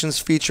compositions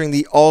featuring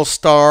the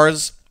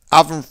All-Stars,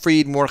 Avram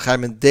Fried, Mordechai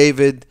Ben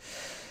David,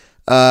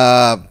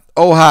 Ohad,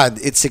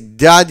 Itzik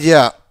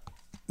Dadya,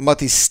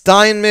 Mati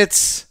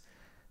Steinmetz,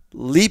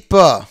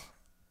 Lipa,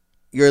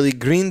 Yerli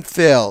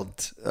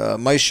Greenfeld,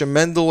 Maisha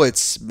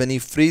Mendelowitz, Benny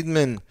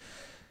Friedman.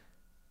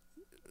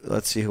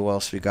 Let's see who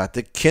else we got.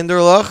 The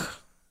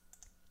Kinderlach,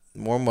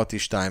 more Mati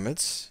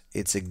Steinmetz,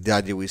 Itzik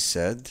Dadya we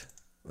said.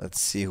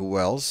 Let's see who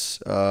else.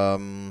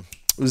 Uzia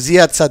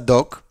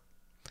Tzadok,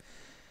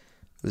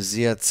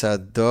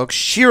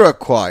 Shira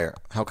Choir.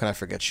 How can I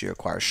forget Shira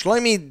Choir?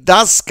 Shlomi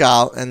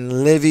Daskal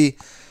and Levi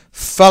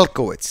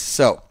Falkowitz.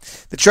 So,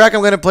 the track I'm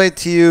going to play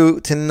to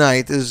you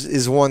tonight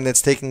is one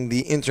that's taking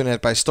the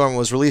internet by storm. It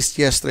was released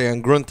yesterday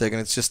on Gruntig,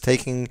 and it's just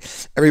taking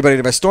everybody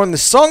by storm. The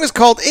song is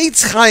called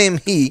Eitz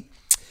Chaim Hi.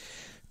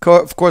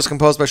 Of course,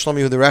 composed by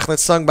Shlomi Yehuda Rechnitz,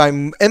 sung by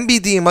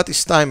MBD and Mati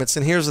Steinmetz.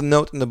 And here's a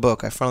note in the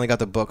book. I finally got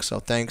the book, so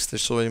thanks to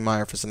Shlomi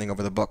Meyer for sending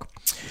over the book.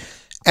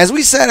 As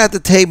we sat at the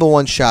table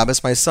one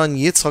Shabbos, my son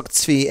Yitzchak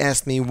Tzvi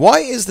asked me,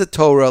 why is the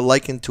Torah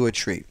likened to a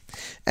tree?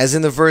 As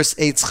in the verse,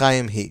 Eitz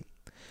Chaim Hi.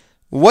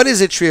 What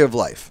is a tree of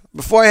life?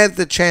 Before I had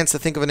the chance to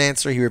think of an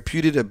answer, he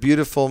repeated a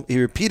beautiful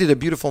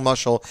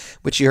mashal,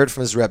 which he heard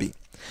from his Rebbe.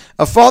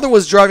 A father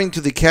was driving to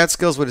the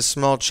Catskills with a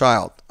small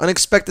child.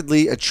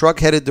 Unexpectedly, a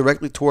truck headed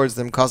directly towards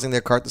them, causing their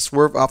car to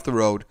swerve off the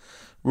road,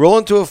 roll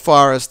into a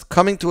forest,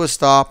 coming to a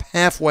stop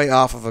halfway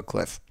off of a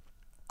cliff.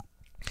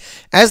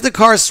 As the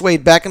car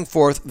swayed back and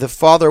forth, the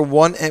father,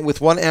 with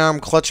one arm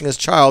clutching his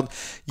child,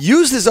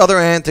 used his other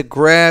hand to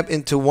grab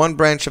into one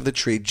branch of the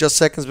tree, just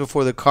seconds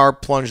before the car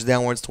plunged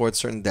downwards towards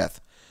certain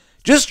death.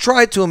 Just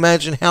try to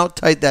imagine how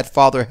tight that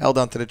father held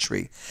onto the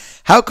tree,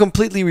 how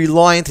completely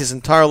reliant his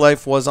entire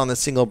life was on a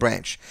single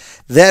branch.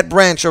 That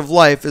branch of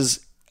life is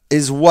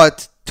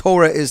what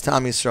Torah is to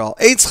Am Yisrael.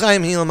 Eitz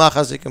Chaim Hi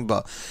l'machazikim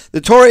ba. The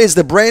Torah is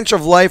the branch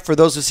of life for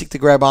those who seek to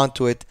grab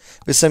onto it.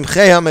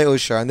 V'semchei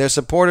ha'me'ushar, and their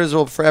supporters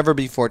will forever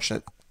be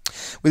fortunate.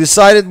 We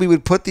decided we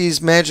would put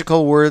these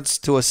magical words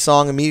to a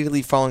song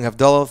immediately following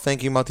Havdalah.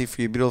 Thank you, Mati,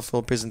 for your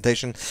beautiful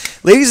presentation.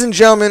 Ladies and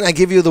gentlemen, I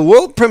give you the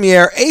world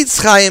premiere,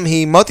 Eitz Chaim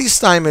Hi, Mati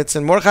Steinmetz,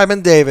 and Mordechai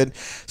Ben David,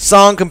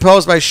 song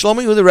composed by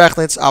Shlomi Yehuda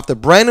Rechnitz off the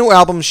brand new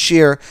album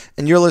Shir,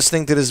 and you're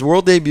listening to this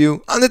world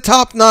debut on the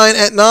Top 9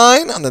 at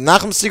 9 on the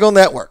Nachum Segal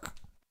Network.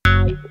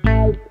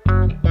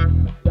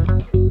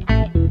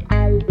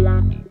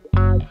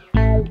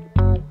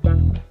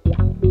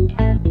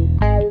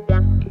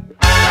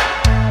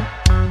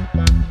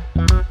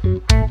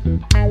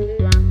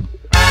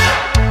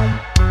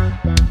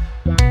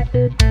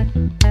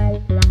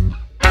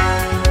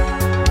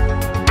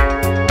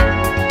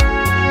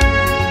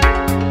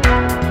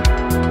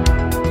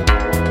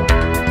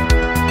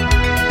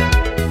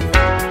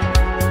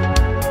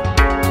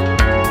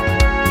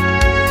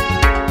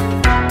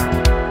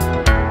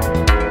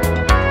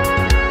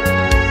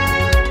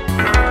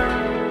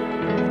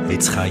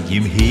 Eitz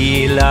Chaim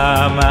Hi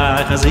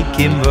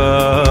l'machazikim bo,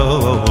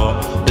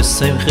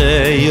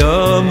 b'simchei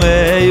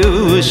yomei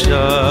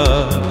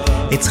ushar.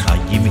 Eitz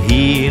Chaim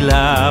Hi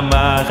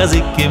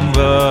l'machazikim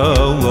bo,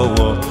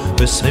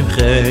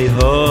 b'simchei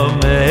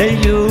yomei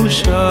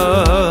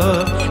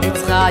ushar.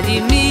 Eitz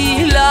Chaim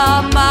Hi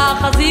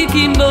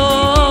l'machazikim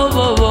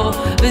bo,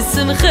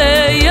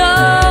 b'simchei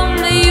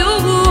yomei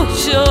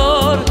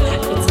ushar.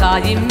 Eitz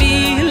Chaim Hi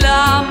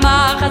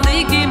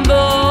l'machazikim bo,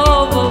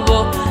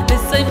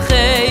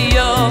 b'simchei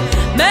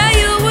yomei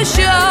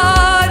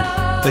ushar.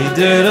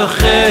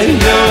 V'derechei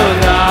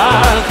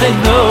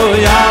Rachenu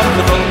Yam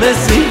v'chol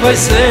nesivay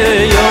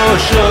seyo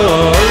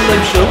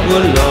sholem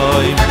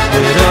shogoloim.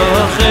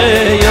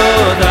 V'derechei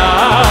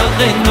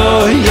Rachenu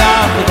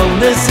Yam v'chol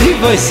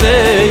nesivay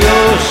seyo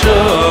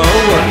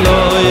sholem.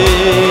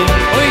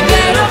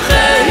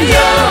 V'derechei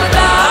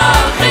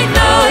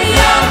Rachenu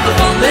Yam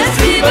v'chol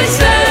nesivay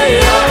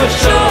seyo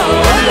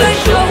sholem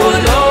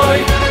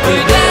shogoloim.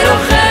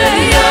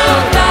 V'derechei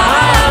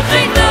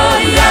Rachenu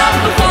Yam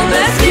v'chol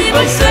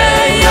nesivay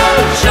seyo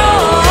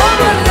sholem.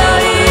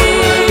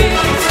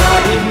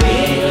 Tzaddim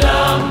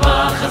milam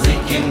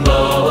machazikim bo,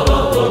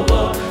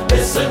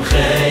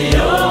 b'simchei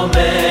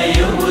yomei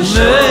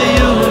ushar.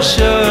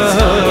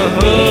 Tzaddim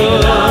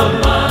milam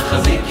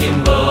machazikim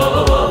bo,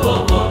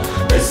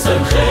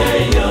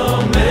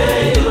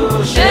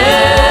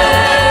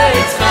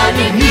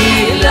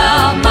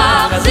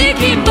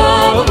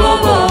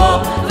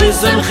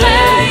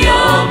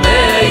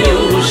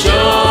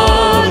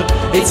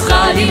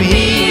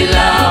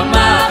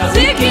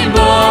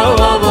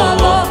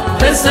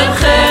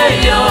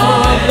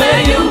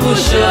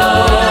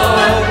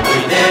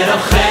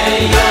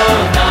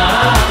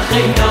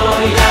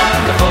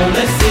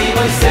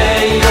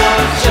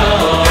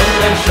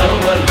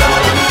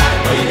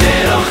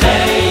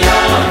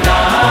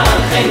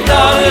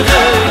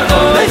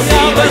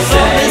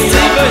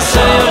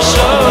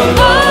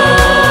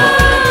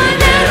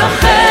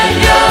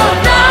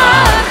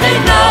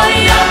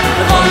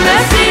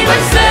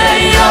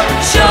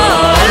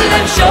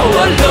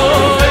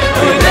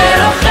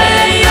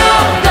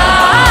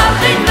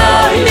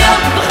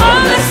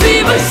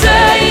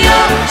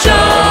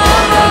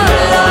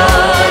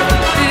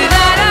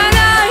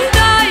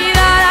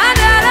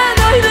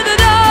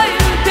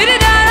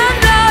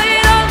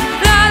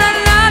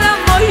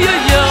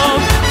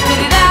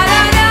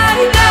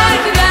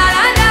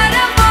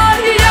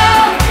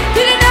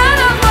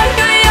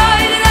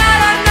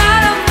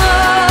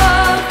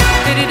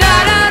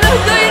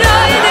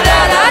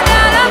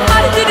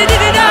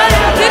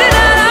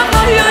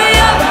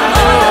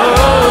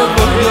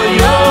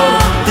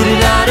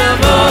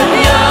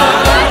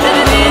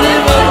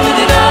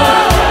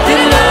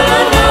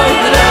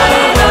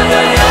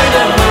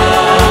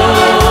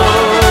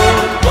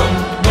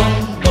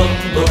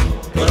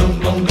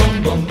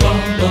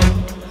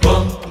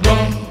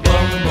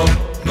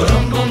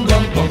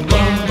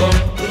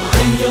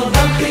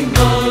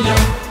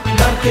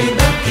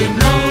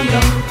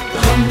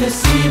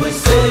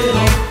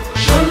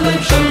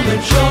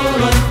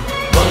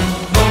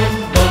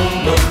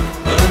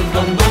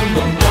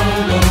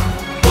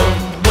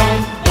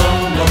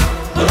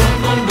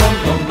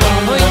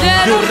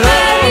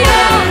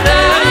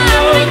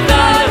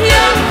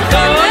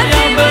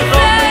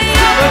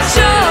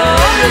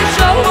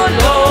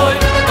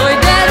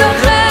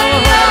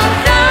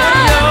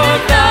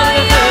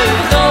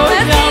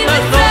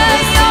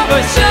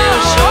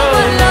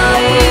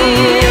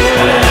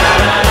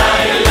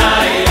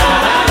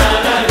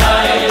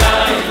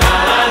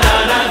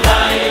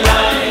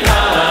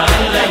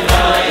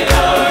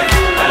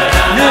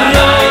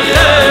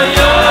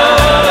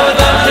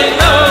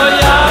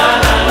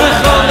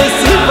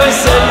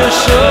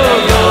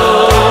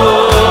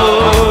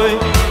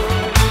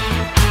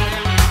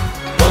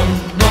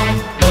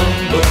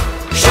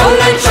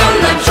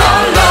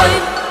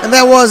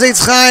 That was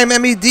Eitz Chaim,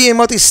 MED, and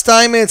Moti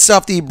Steinmetz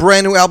off the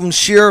brand new album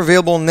Shir,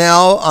 available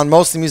now on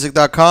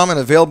mostlymusic.com and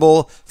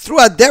available through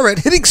Aderet,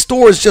 hitting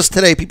stores just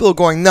today. People are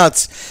going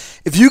nuts.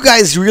 If you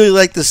guys really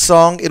like this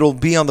song, it'll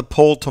be on the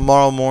poll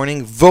tomorrow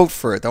morning. Vote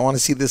for it. I want to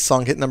see this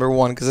song hit number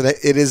one because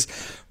it is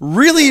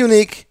really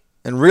unique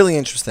and really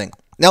interesting.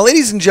 Now,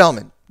 ladies and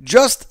gentlemen,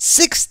 just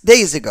 6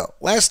 days ago,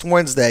 last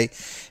Wednesday,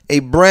 a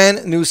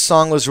brand new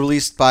song was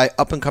released by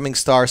up-and-coming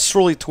star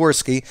Sruly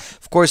Twersky.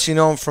 Of course, you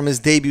know him from his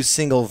debut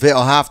single,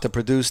 Ve'ohavta,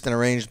 produced and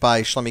arranged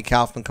by Shlomi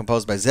Kaufman,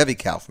 composed by Zevi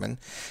Kaufman,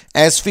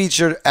 as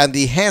featured at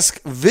the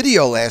Hask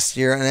video last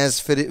year and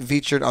as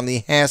featured on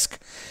the Hask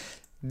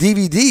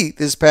DVD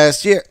this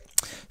past year.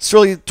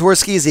 Sruly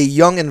Twersky is a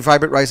young and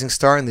vibrant rising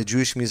star in the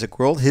Jewish music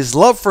world. His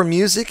love for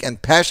music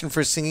and passion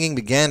for singing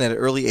began at an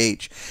early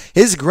age.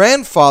 His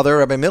grandfather,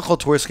 Rabbi Michal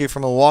Twersky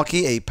from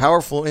Milwaukee, a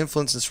powerful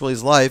influence in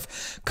Sruly's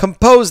life,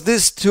 composed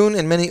this tune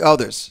and many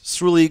others.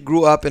 Sruly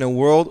grew up in a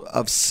world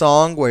of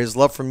song where his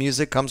love for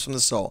music comes from the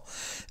soul.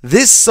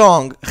 This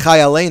song,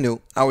 Chayalenu,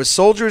 Our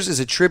Soldiers, is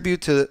a tribute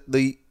to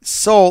the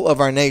soul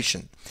of our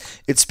nation.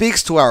 It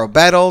speaks to our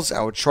battles,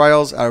 our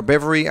trials, our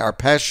bravery, our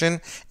passion,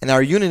 and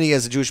our unity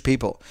as a Jewish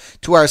people.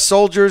 To our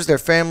soldiers, their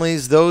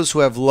families, those who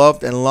have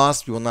loved and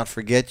lost, we will not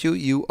forget you.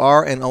 You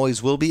are and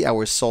always will be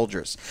our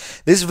soldiers.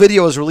 This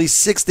video was released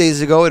 6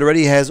 days ago. It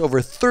already has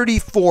over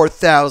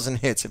 34,000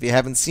 hits. If you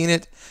haven't seen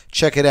it,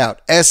 check it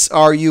out.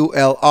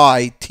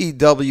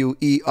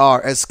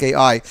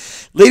 SRULITWERSKI.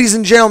 Ladies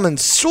and gentlemen,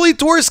 Sruly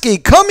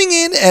Twersky coming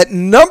in at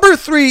number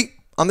 3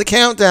 on the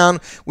countdown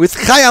with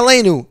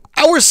Chayalenu,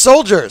 Our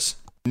Soldiers.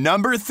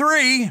 Number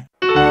 3.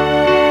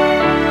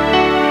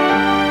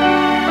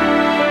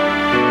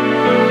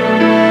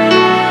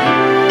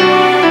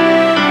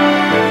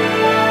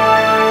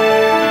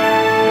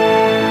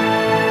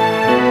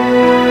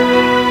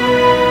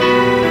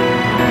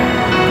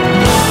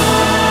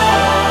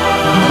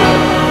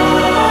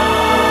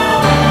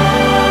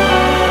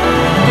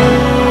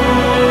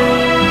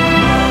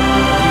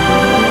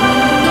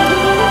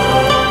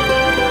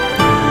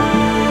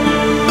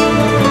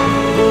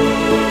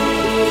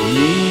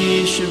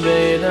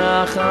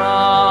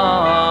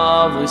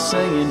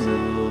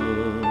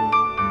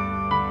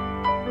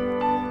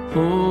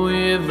 Hu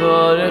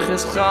yivarech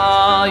es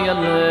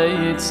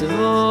chayalei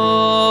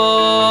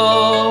tzvon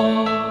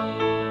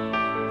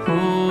Hu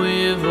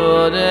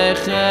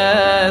yivarech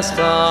es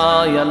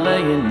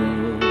chayaleinu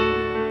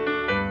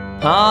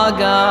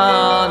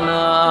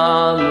Hagana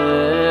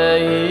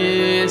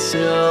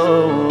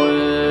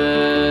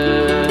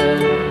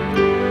le'Yisroel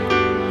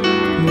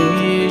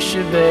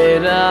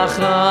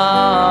Mishbeiracha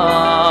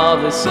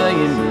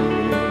v'sayinu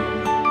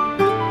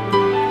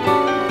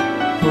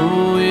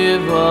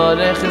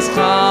Yivarech es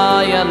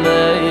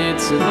chayalei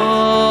tzvon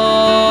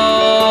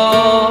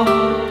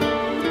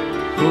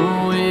Hu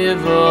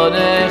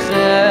yivarech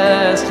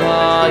es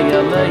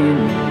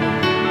chayaleinu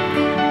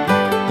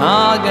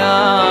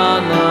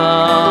Hagana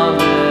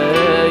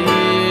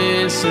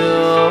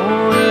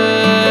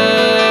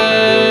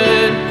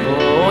le'Yisroel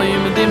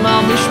Oim dima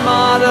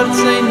mishmar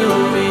artzeinu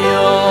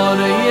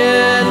v'yorei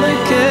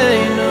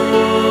Elokeinu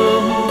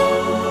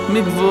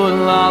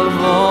Migvul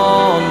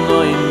alvon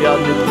noim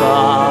yad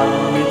midbar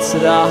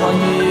Mitzrayim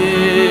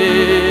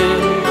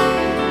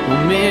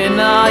Umin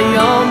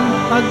hayom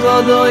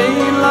hagodoy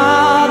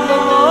lad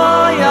lo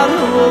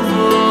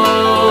yaruvu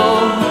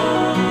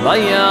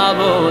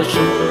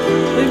Vayavoshu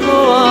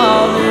Vivo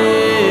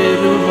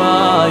aviru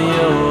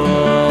vayom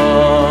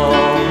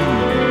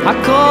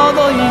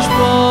Hakodoy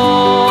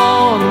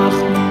yishborach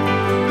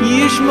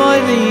Yishmoy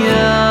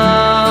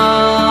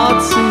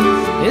v'yatsi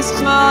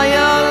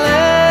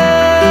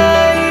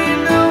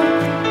Eschayaleinu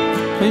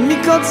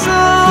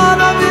Mikotzon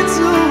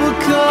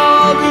avitzuka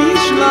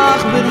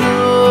Vishlach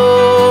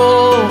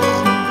beruch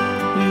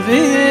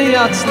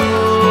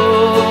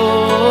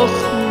V'yatzluch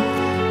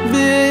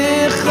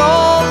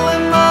B'chol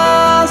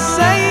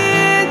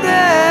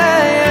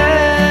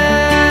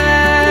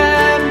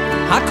ma'aseydeim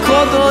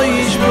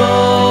HaKadosh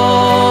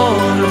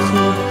Baruch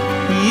Hu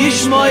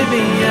Yishmoy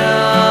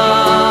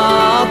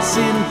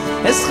v'yatzin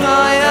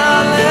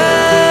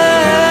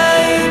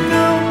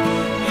Eschayaleinu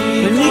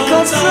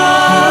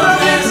Mikotzon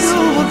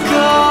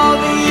avitzuka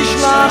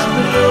Vishlach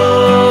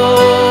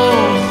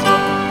beruch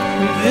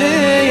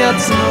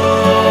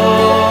V'yatzluch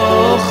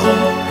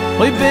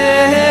Oy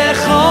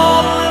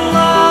bechol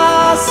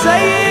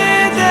ma'aseydeim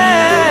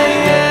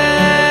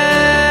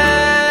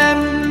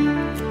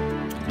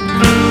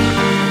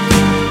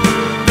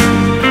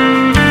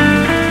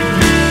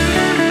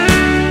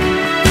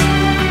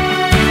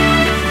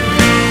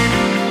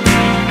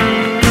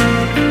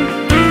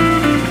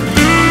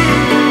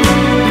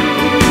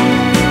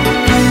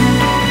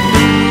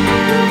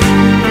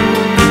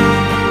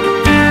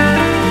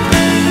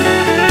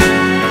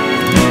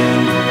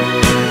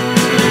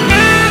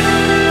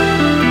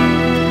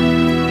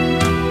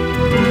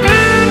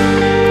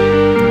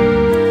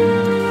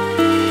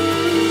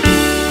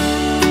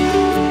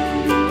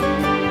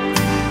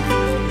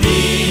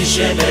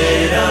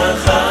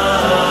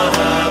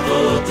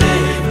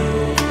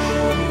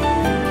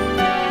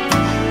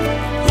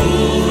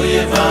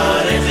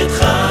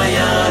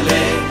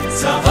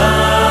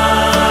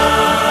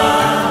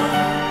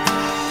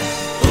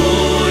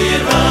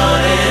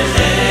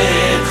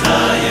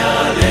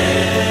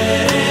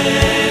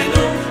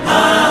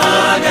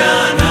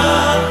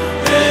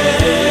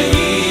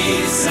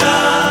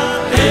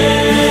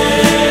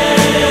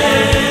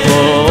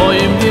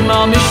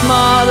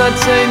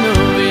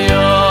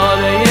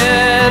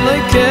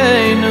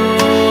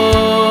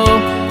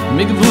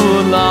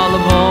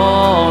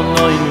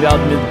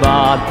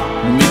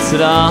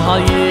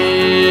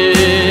מצרים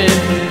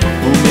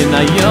ומן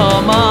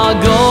היום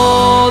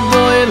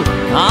הגדול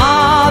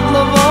עד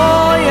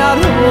לבוא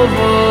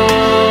ירבו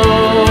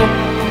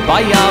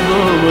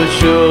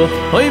ויבושו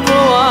אוי בו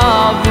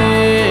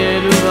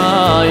אוויר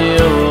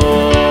ויום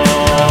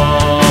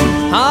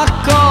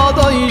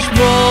הקדוש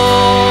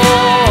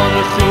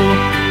ברוך הוא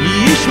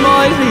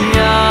ישמור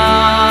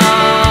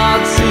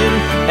ויציל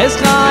את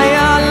חיי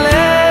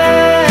עלינו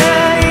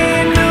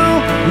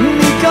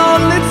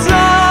מכל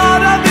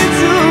צרה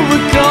וטוב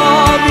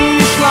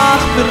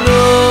וישלח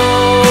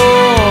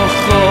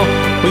ברוחו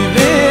אוי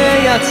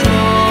ויצלחו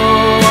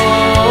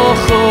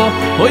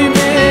אוי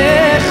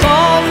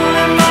בכל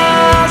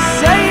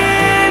מעשה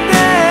ידיהם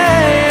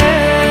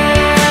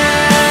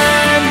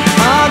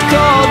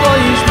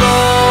הקדוש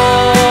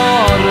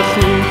ברוך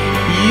הוא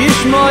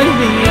ישמור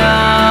ויציל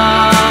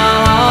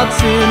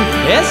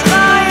את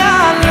חיי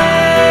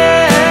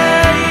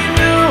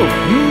עלינו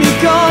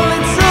מכל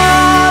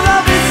צרה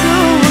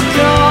וטוב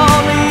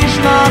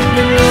וישלח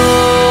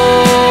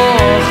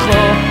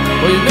ברוחו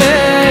אוי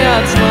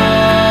ויצלחו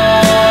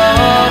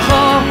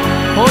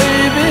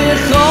אוי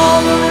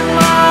בכל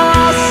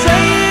מעשה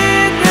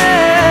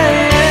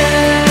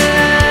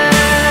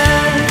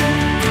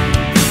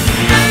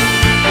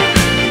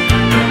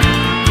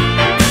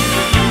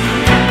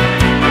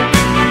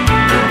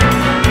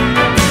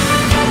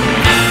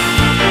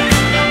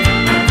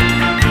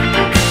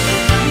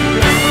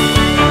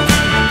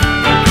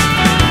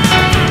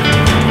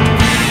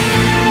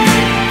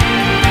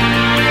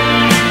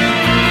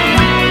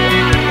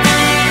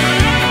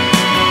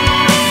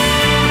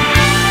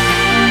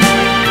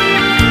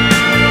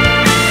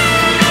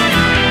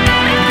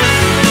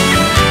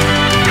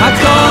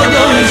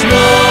הקדוש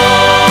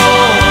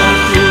ברוך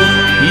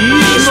הוא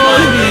ישמור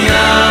ויציל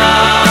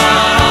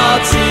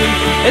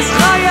את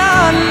חיי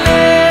עלינו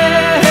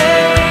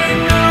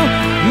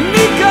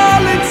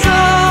מכל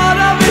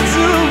צרה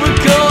וטוב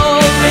וכל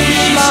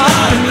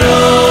וישלח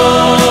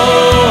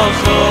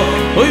ברוחו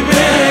אוי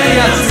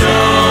ויצלחו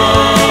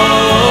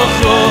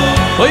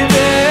אוי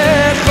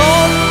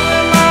בכל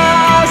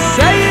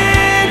מעשה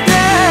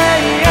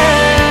ידיהם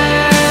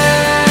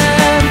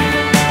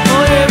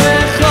אוי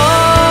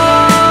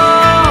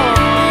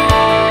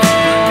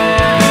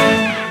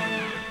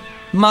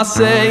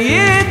מעשה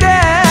ידיהם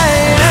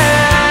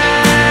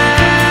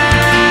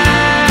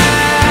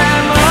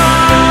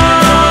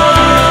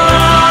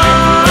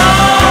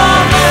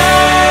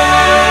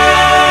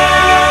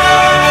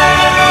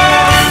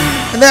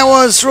And that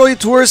was Shirley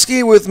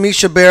Twersky with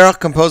Misha Berach,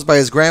 composed by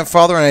his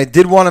grandfather. And I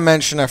did want to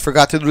mention, I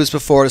forgot to do this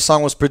before, the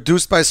song was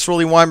produced by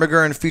Shirley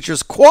Weinberger and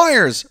features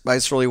choirs by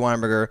Shirley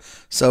Weinberger.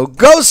 So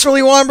go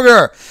Shirley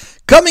Weinberger!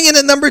 Coming in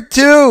at number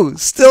 2,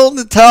 still in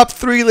the top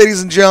 3,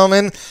 ladies and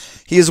gentlemen.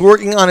 He is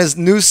working on his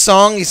new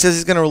song. He says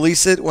he's going to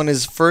release it when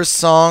his first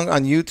song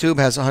on YouTube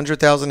has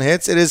 100,000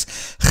 hits. It is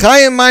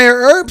Chaim Meyer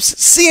Erbs,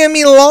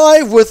 CME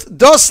Live with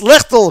Das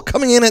Lechtel,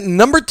 coming in at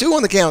number 2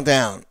 on the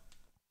countdown.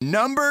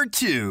 Number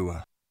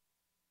 2.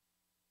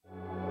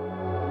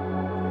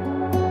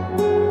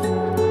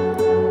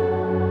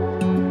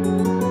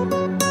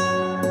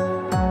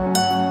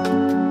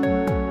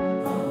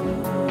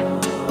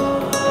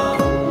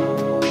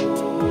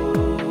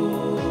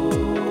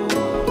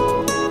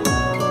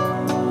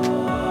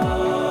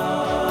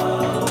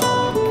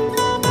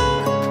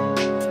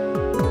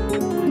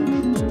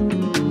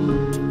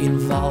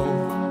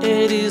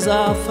 Is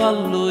a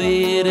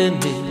verloren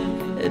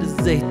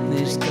seht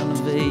nicht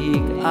kein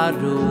Weg a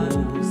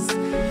Roos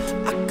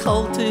a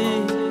kalte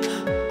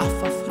a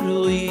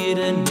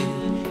verfroren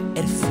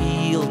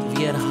fehlt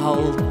wie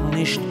halt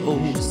nicht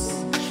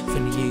aus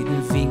von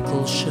jedem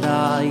Winkel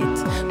schreit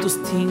das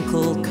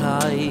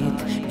Tinkelkeit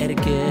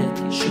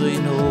geht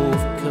schön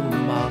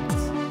aufgemacht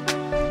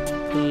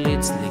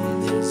plötzlich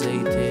der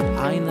seht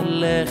eine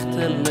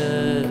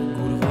lechtele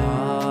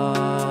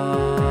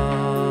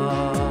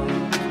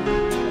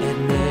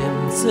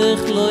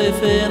sich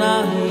laufen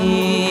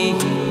ahi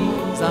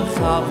sein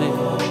Chavim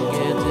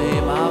geht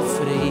ihm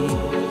afrei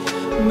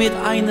mit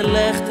einer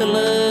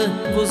Lechtele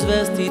wo's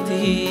wirst die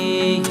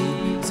Tee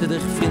sie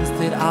dich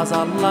finster als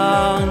ein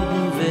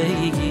langen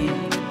Weg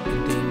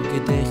in dem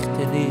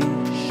Gedichte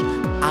nicht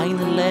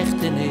eine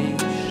Lechte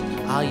nicht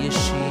a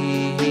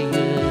Yeshie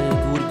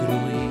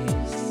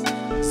Gurgruis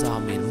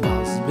Samir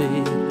Masber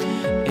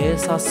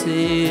es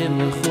asim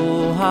Chu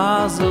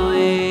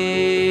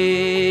Hazoi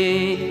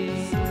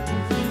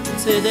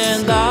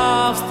denn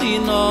darfst die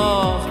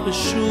noch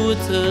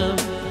beschuten,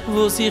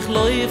 wo sich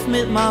läuft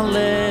mit mein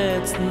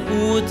letzten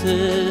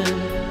Ute.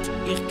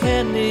 Ich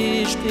kenn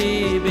nicht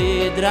die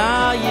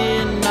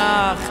bedreie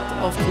Nacht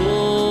auf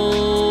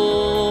Tod.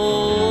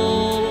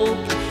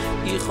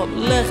 Ich hab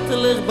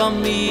lächtelig bei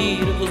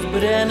mir, wo's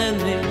brennen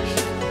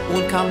nicht,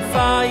 und kann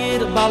Feier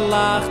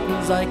belachten,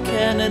 sei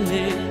kennen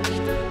nicht.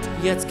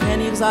 Jetzt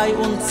kenn ich sei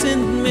und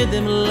zünden mit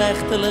dem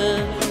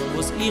Lächtele,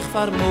 wo's ich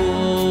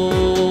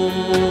vermog.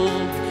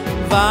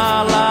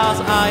 Weil als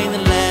ein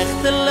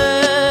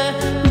Lächtele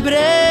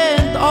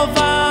brennt auf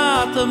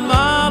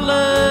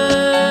Guatemala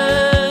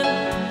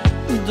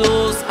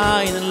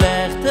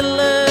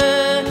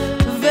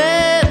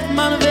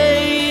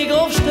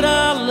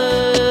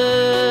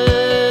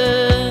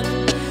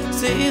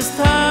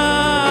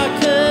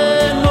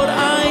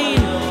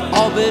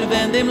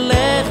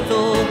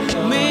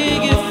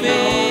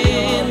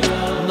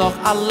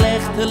noch a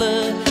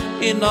lechtele,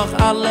 in noch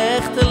a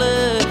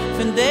lechtele,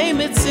 von dem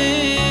mit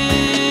Sinn.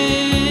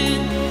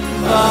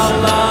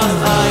 Weil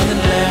ein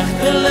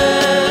lechtele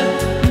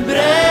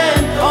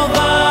brennt auf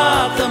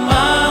Watemalen,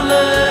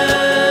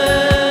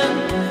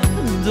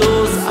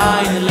 dus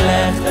ein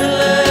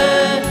lechtele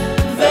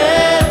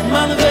wird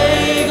man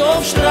weg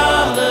auf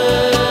strahlen.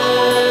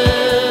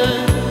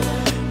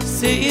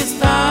 Sie ist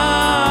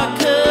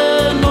Tage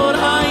nur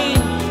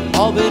ein,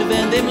 aber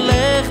wenn dem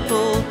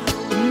Lechtel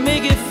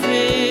mich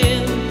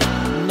gefind,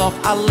 noch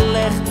a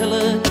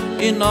lechtele,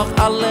 in noch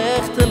a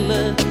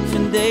lechtele,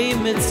 von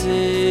dem mit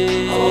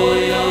Sinn. Oh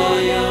ja,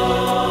 ja.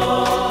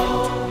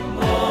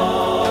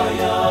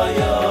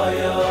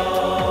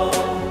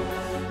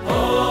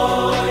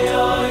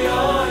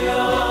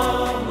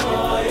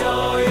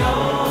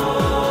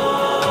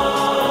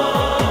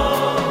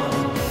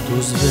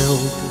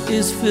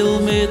 Is viel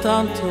mit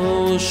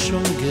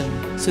Enttäuschungen,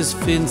 es ist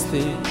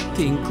finster,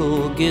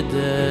 Tinkel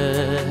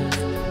gedächt.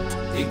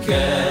 Die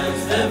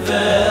kennst der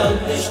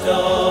Welt nicht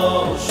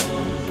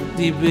tauschen,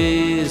 die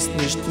bist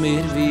nicht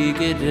mehr wie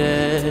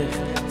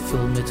gerecht.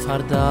 Viel mit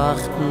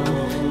Verdachten,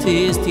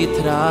 tiest die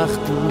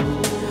Trachten,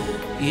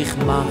 ich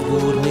mach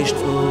nur nicht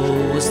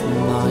aus,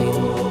 nein,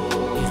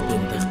 ich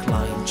bin der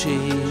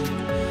Kleinchen,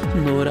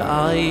 nur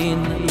ein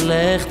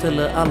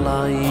Lechtele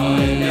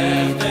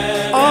allein.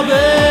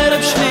 Aber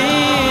im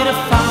schwere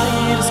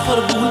Feier ist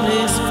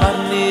Verbunis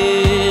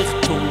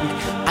Vernichtung,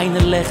 eine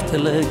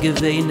Lechtele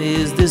gewähn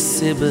ist die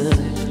Sibbe.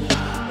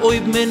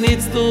 Ob mir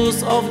nichts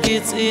dus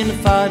aufgeht's in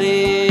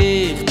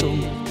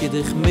Verrichtung, geht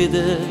ich mit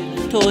der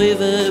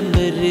Teufel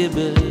mir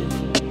Ribbe.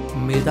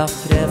 Mit auf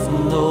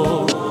Treffen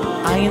noch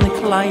ein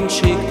klein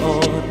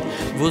Schickort,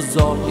 wo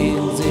soll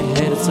ihn sie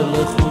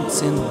herzlich und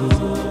zünden,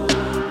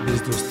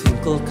 bis durchs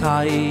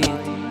Tinkelkeit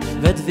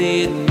wird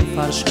werden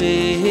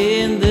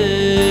verschwinden.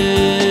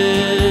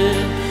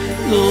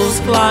 Los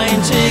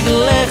kleinschig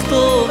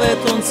Lechtel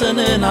wird uns in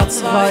einer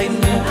Zweiten,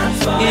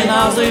 in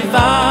also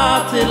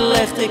warte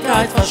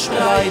Lechtigkeit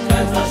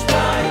verspreiten,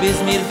 bis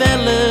wir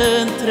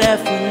Wellen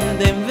treffen,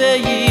 dem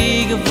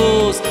Weg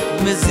gewusst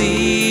mit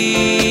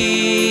sich.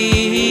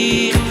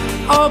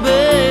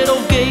 Aber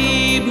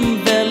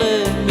aufgeben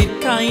Wellen mit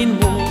kein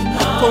Mut,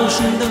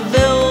 tauschen die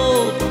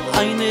Welt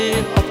eine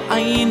auf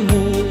ein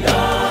Mut.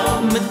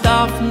 Man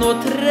darf nur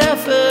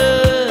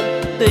treffen,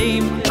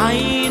 dem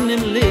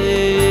einen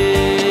Leben.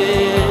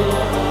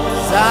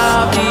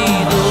 Sag wie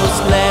das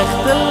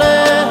Lechtele,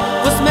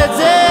 was mit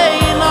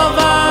sehen auf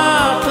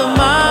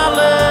Watemalen.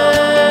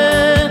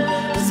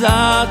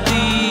 Sag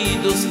wie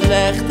das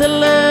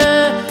Lechtele,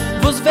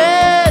 was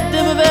wird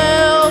im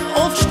Welt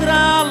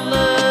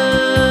aufstrahlen.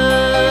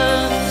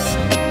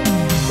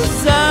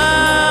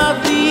 Sag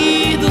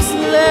wie das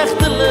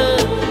Lechtele,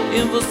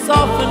 in was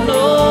offen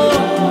nur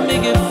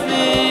mich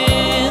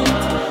gefind.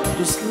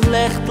 Das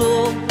Lechtel,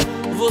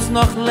 wo's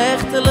noch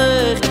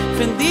lechtelig,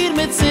 find dir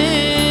mit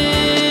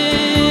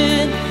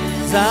Sinn.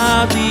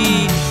 Sah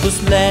die, das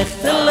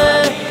Lechtele,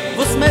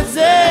 wo's mit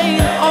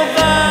sehen auf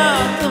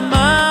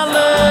Watemalen.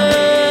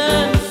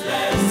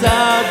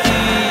 Sah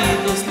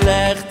die, das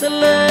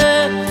Lechtele,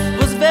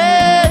 wo's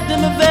wird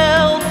in der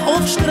Welt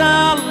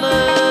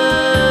aufstrahlen.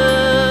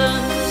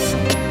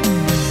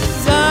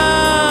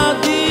 Sah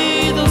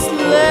die, das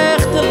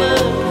Lechtele,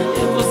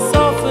 wo's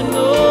offen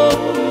nur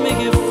mich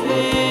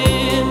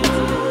gefind.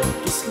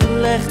 Das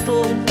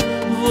Lechtel,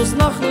 wo's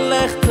noch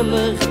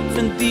lechtelig,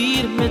 find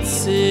dir mit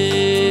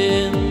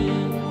Sinn.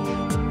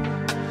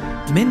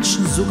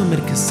 Menschen suchen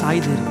mir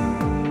Geseider,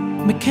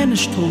 wir können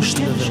nicht tauschen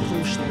der Welt.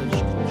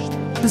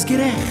 Bist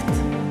gerecht,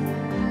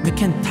 wir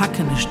können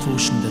Tacken nicht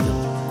tauschen der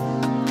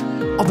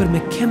Welt. Aber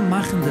wir können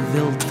machen der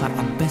Welt für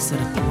einen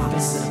besseren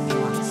Platz.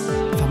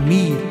 Für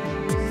mir,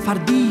 für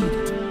dir,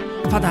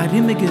 für die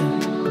Rimmige,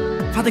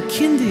 für die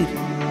Kinder,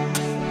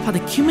 für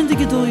die kommende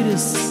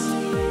Gedäures.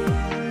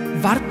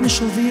 Wart nicht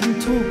schon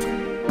während Tag,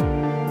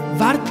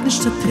 wart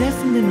nicht zu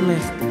treffen den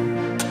Lechtel.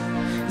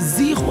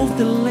 Sieh auf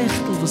den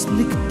Lechtel, was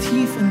liegt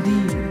tief in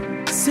dir.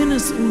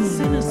 Sinnes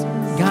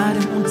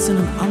garen uns in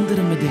einen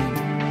anderen mit dem.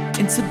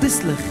 Und so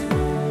bisslich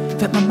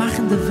wird man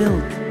machen der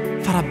Welt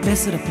für einen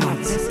besseren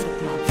Platz,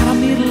 für einen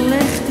mehr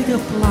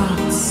lechtigen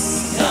Platz.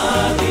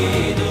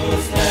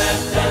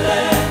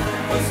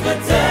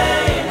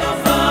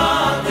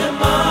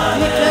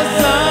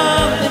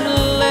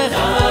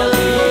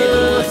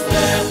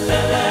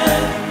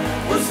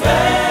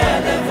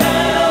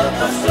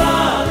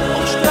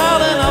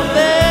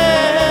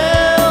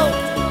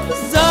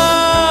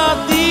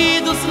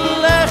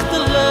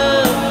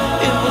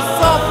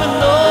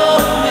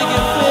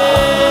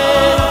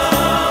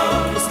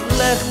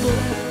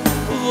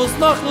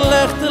 Noch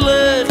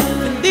lechtelig,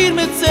 in dir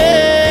mit Sinn.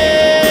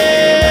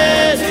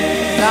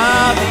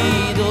 Sah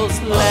wie das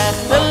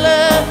Lechtele,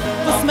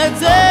 was mit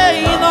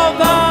Sehen auf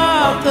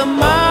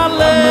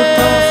Watemalen.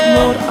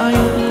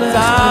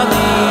 Sah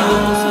wie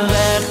das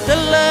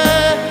Lechtele,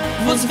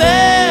 was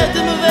wird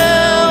in der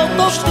Welt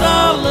noch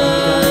strahlen.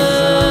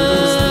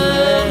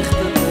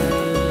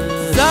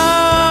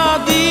 Sah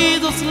wie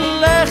das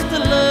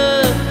Lechtele,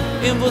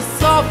 in was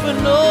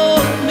soften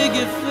auf mir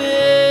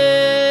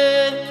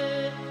gefällt.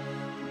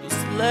 Das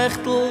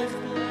Lechtel,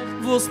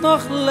 wo's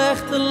noch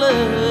lechtelig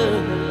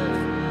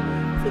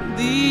von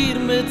dir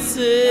mit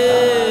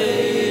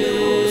zählt.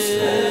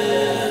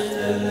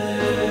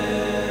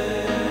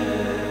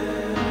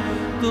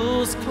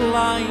 Das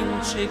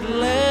kleinschig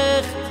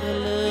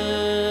lechtelig,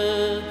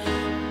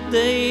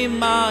 de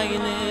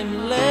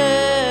meinem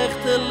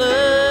lechtelig.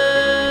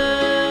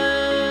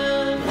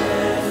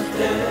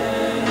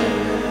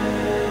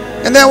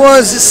 And that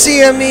was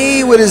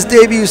CME with his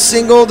debut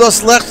single,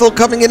 Das Lechtel,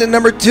 coming in at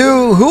number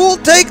 2. Who will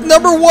take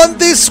number 1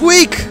 this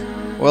week?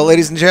 Well,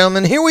 ladies and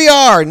gentlemen, here we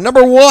are,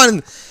 number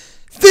 1.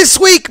 This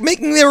week,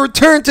 making their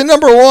return to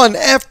number 1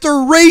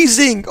 after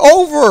raising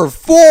over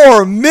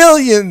 $4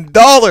 million.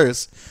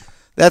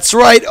 That's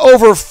right,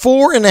 over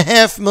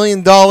 $4.5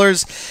 million.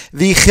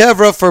 The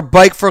Chevra for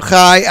Bike for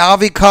Chai,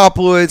 Avi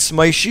Koplowitz,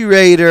 Maishi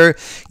Rader,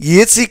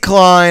 Yitzi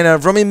Klein,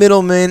 Avrami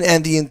Middleman,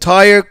 and the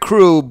entire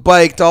crew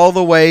biked all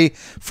the way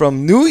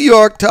from New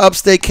York to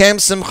upstate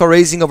Camp Simcha,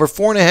 raising over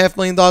 $4.5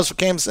 million for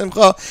Camp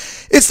Simcha.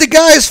 It's the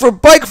guys for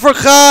Bike for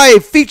Chai,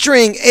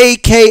 featuring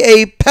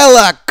AKA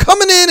Pella,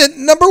 coming in at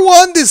number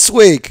 1 this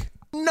week.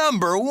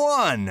 Number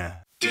 1.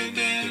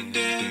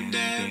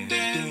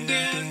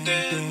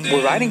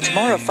 We're riding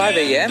tomorrow at 5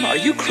 a.m.? Are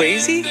you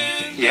crazy?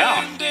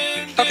 Yeah.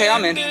 Okay,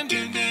 I'm in.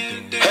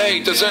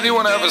 Hey, does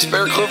anyone have a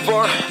spare Clif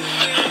Bar?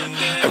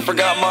 I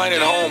forgot mine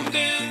at home.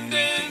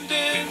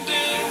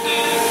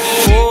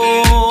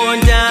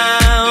 Worn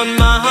down,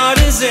 my heart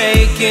is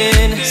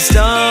aching.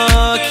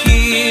 Stuck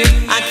here,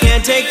 I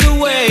can't take the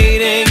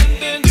waiting.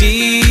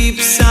 Deep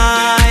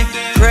sigh,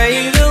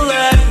 praying to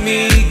let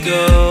me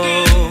go.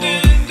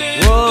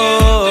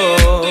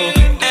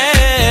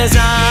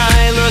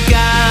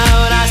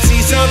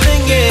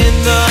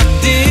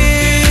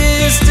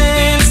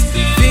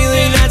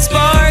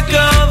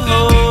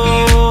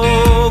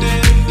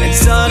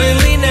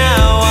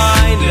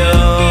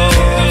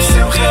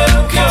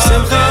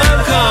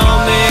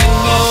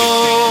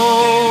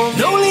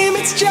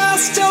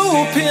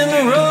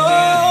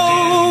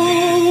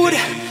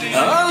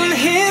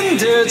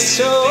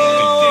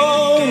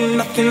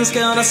 Nothing's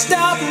gonna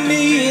stop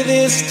me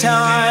this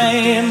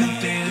time.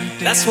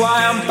 That's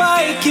why I'm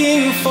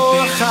biking for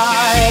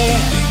high.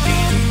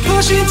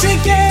 Pushing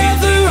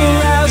together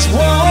as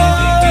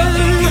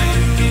one,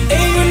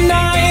 a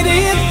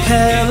united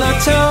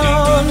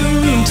peloton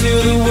to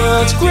the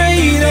world's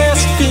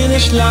greatest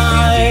finish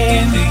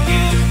line.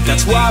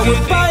 That's why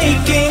we're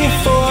biking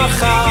for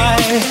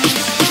high.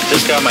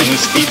 Just got my new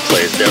speed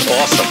plates. They're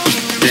awesome.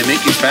 They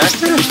make you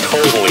faster?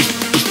 Totally.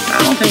 I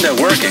don't think they're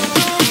working.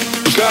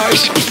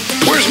 Guys,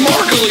 where's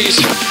Margulies?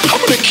 I'm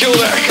gonna kill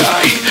that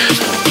guy.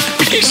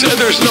 He said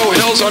there's no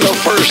hills on the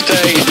first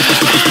day.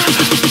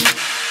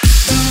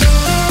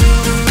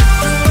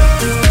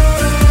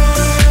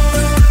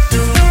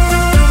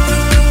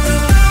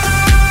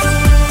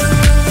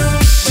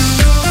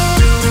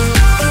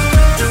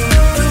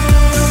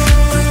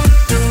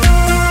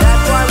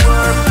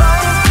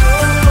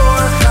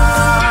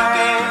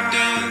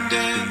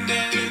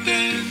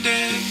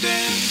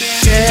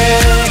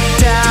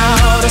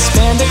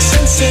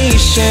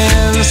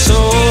 So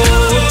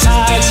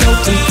tired,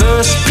 soaked in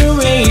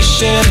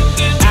perspiration,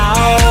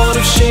 out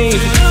of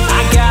shape.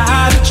 I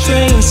gotta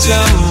train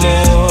some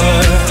more.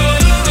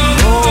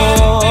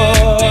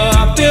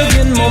 I'm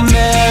building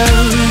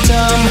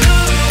momentum,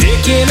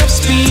 picking up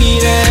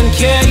speed and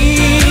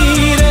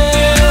cadence.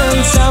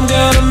 I'm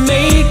gonna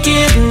make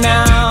it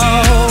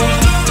now,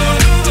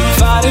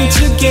 fighting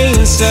to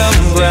gain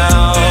some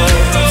ground.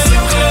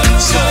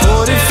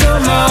 Supported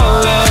from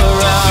all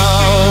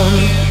around.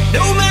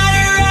 No matter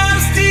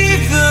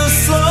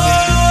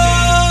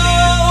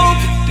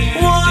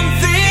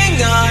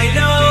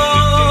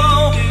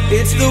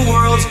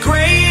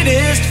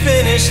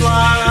finish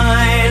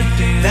line.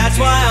 That's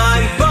why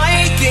I'm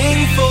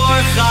biking for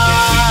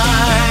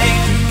high.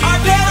 Our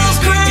pedals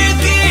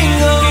cranking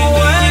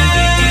away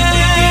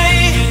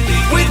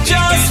with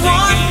just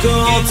one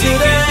goal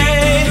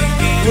today.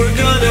 We're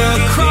gonna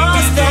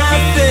cross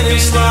that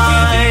finish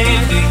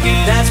line.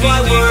 That's why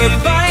we're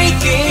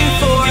biking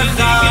for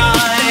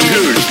high.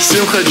 Dude,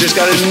 Simcha just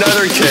got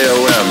another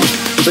KOM.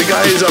 The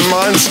guy is a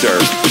monster.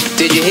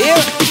 Did you hear?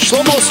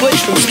 Shlomo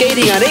switched from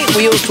skating on 8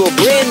 wheels to a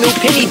brand new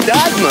Penny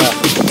Dogma.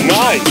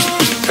 Nice.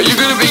 Are you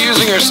going to be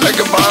using your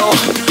second bottle?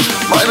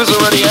 Mine is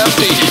already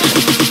empty.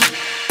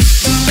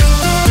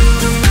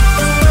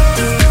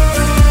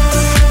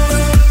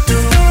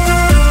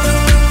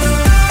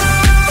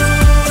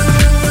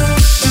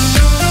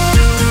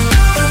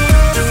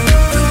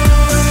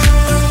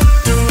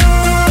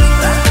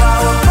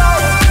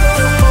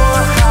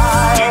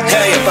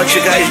 Hey, a bunch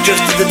of guys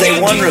just did the day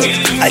 1 route.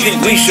 I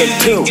think we should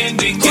too.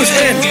 Who's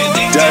in?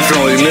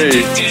 Definitely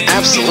me.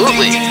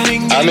 Absolutely.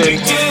 I'm in.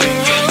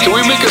 Can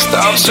we make a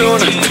stop soon?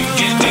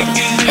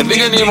 I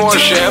think I need more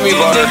chamois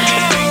butter.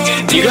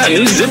 You got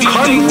new Zip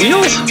Carbon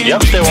wheels?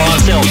 Yep, they were on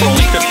sale for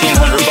only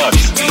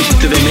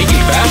 $1,500. Do they make you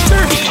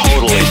faster?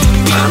 Totally.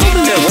 I don't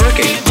think they're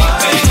working.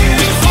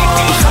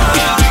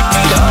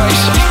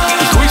 Guys,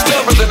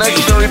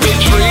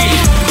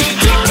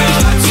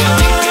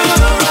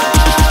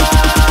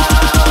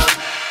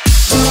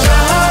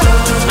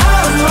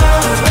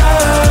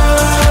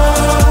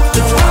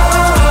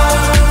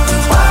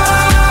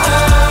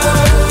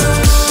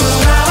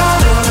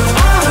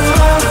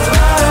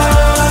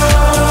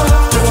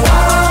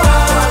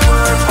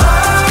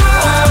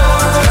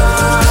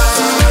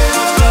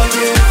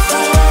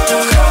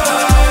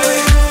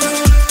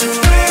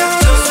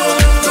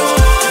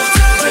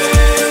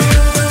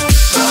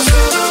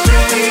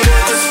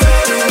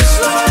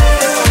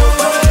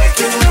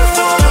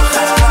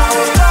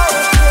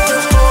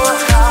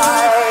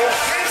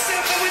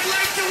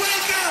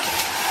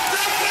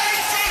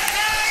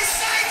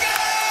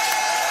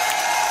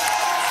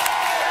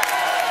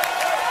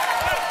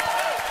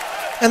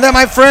 And that,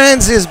 my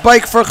friends, is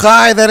Bike for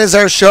Chai. That is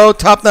our show,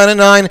 Top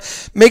 99.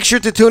 Make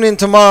sure to tune in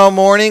tomorrow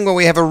morning when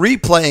we have a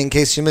replay in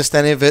case you missed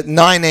any of it,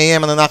 9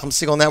 a.m. on the Nachum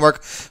Segal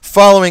Network,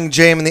 following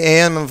JM in the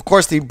AM. And, of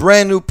course, the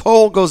brand new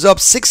poll goes up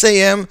 6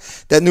 a.m.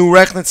 That new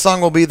Rechnet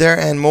song will be there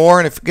and more.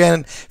 And,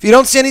 if you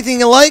don't see anything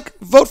you like,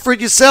 vote for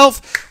it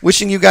yourself.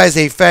 Wishing you guys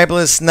a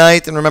fabulous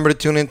night. And remember to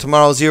tune in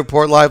tomorrow's Z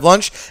Report Live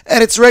Lunch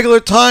at its regular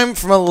time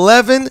from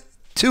 11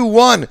 to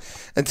 1.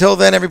 Until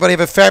then, everybody have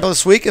a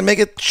fabulous week and make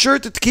it sure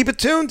to keep it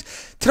tuned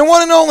to the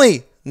one and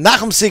only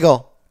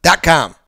NachumSegal.com.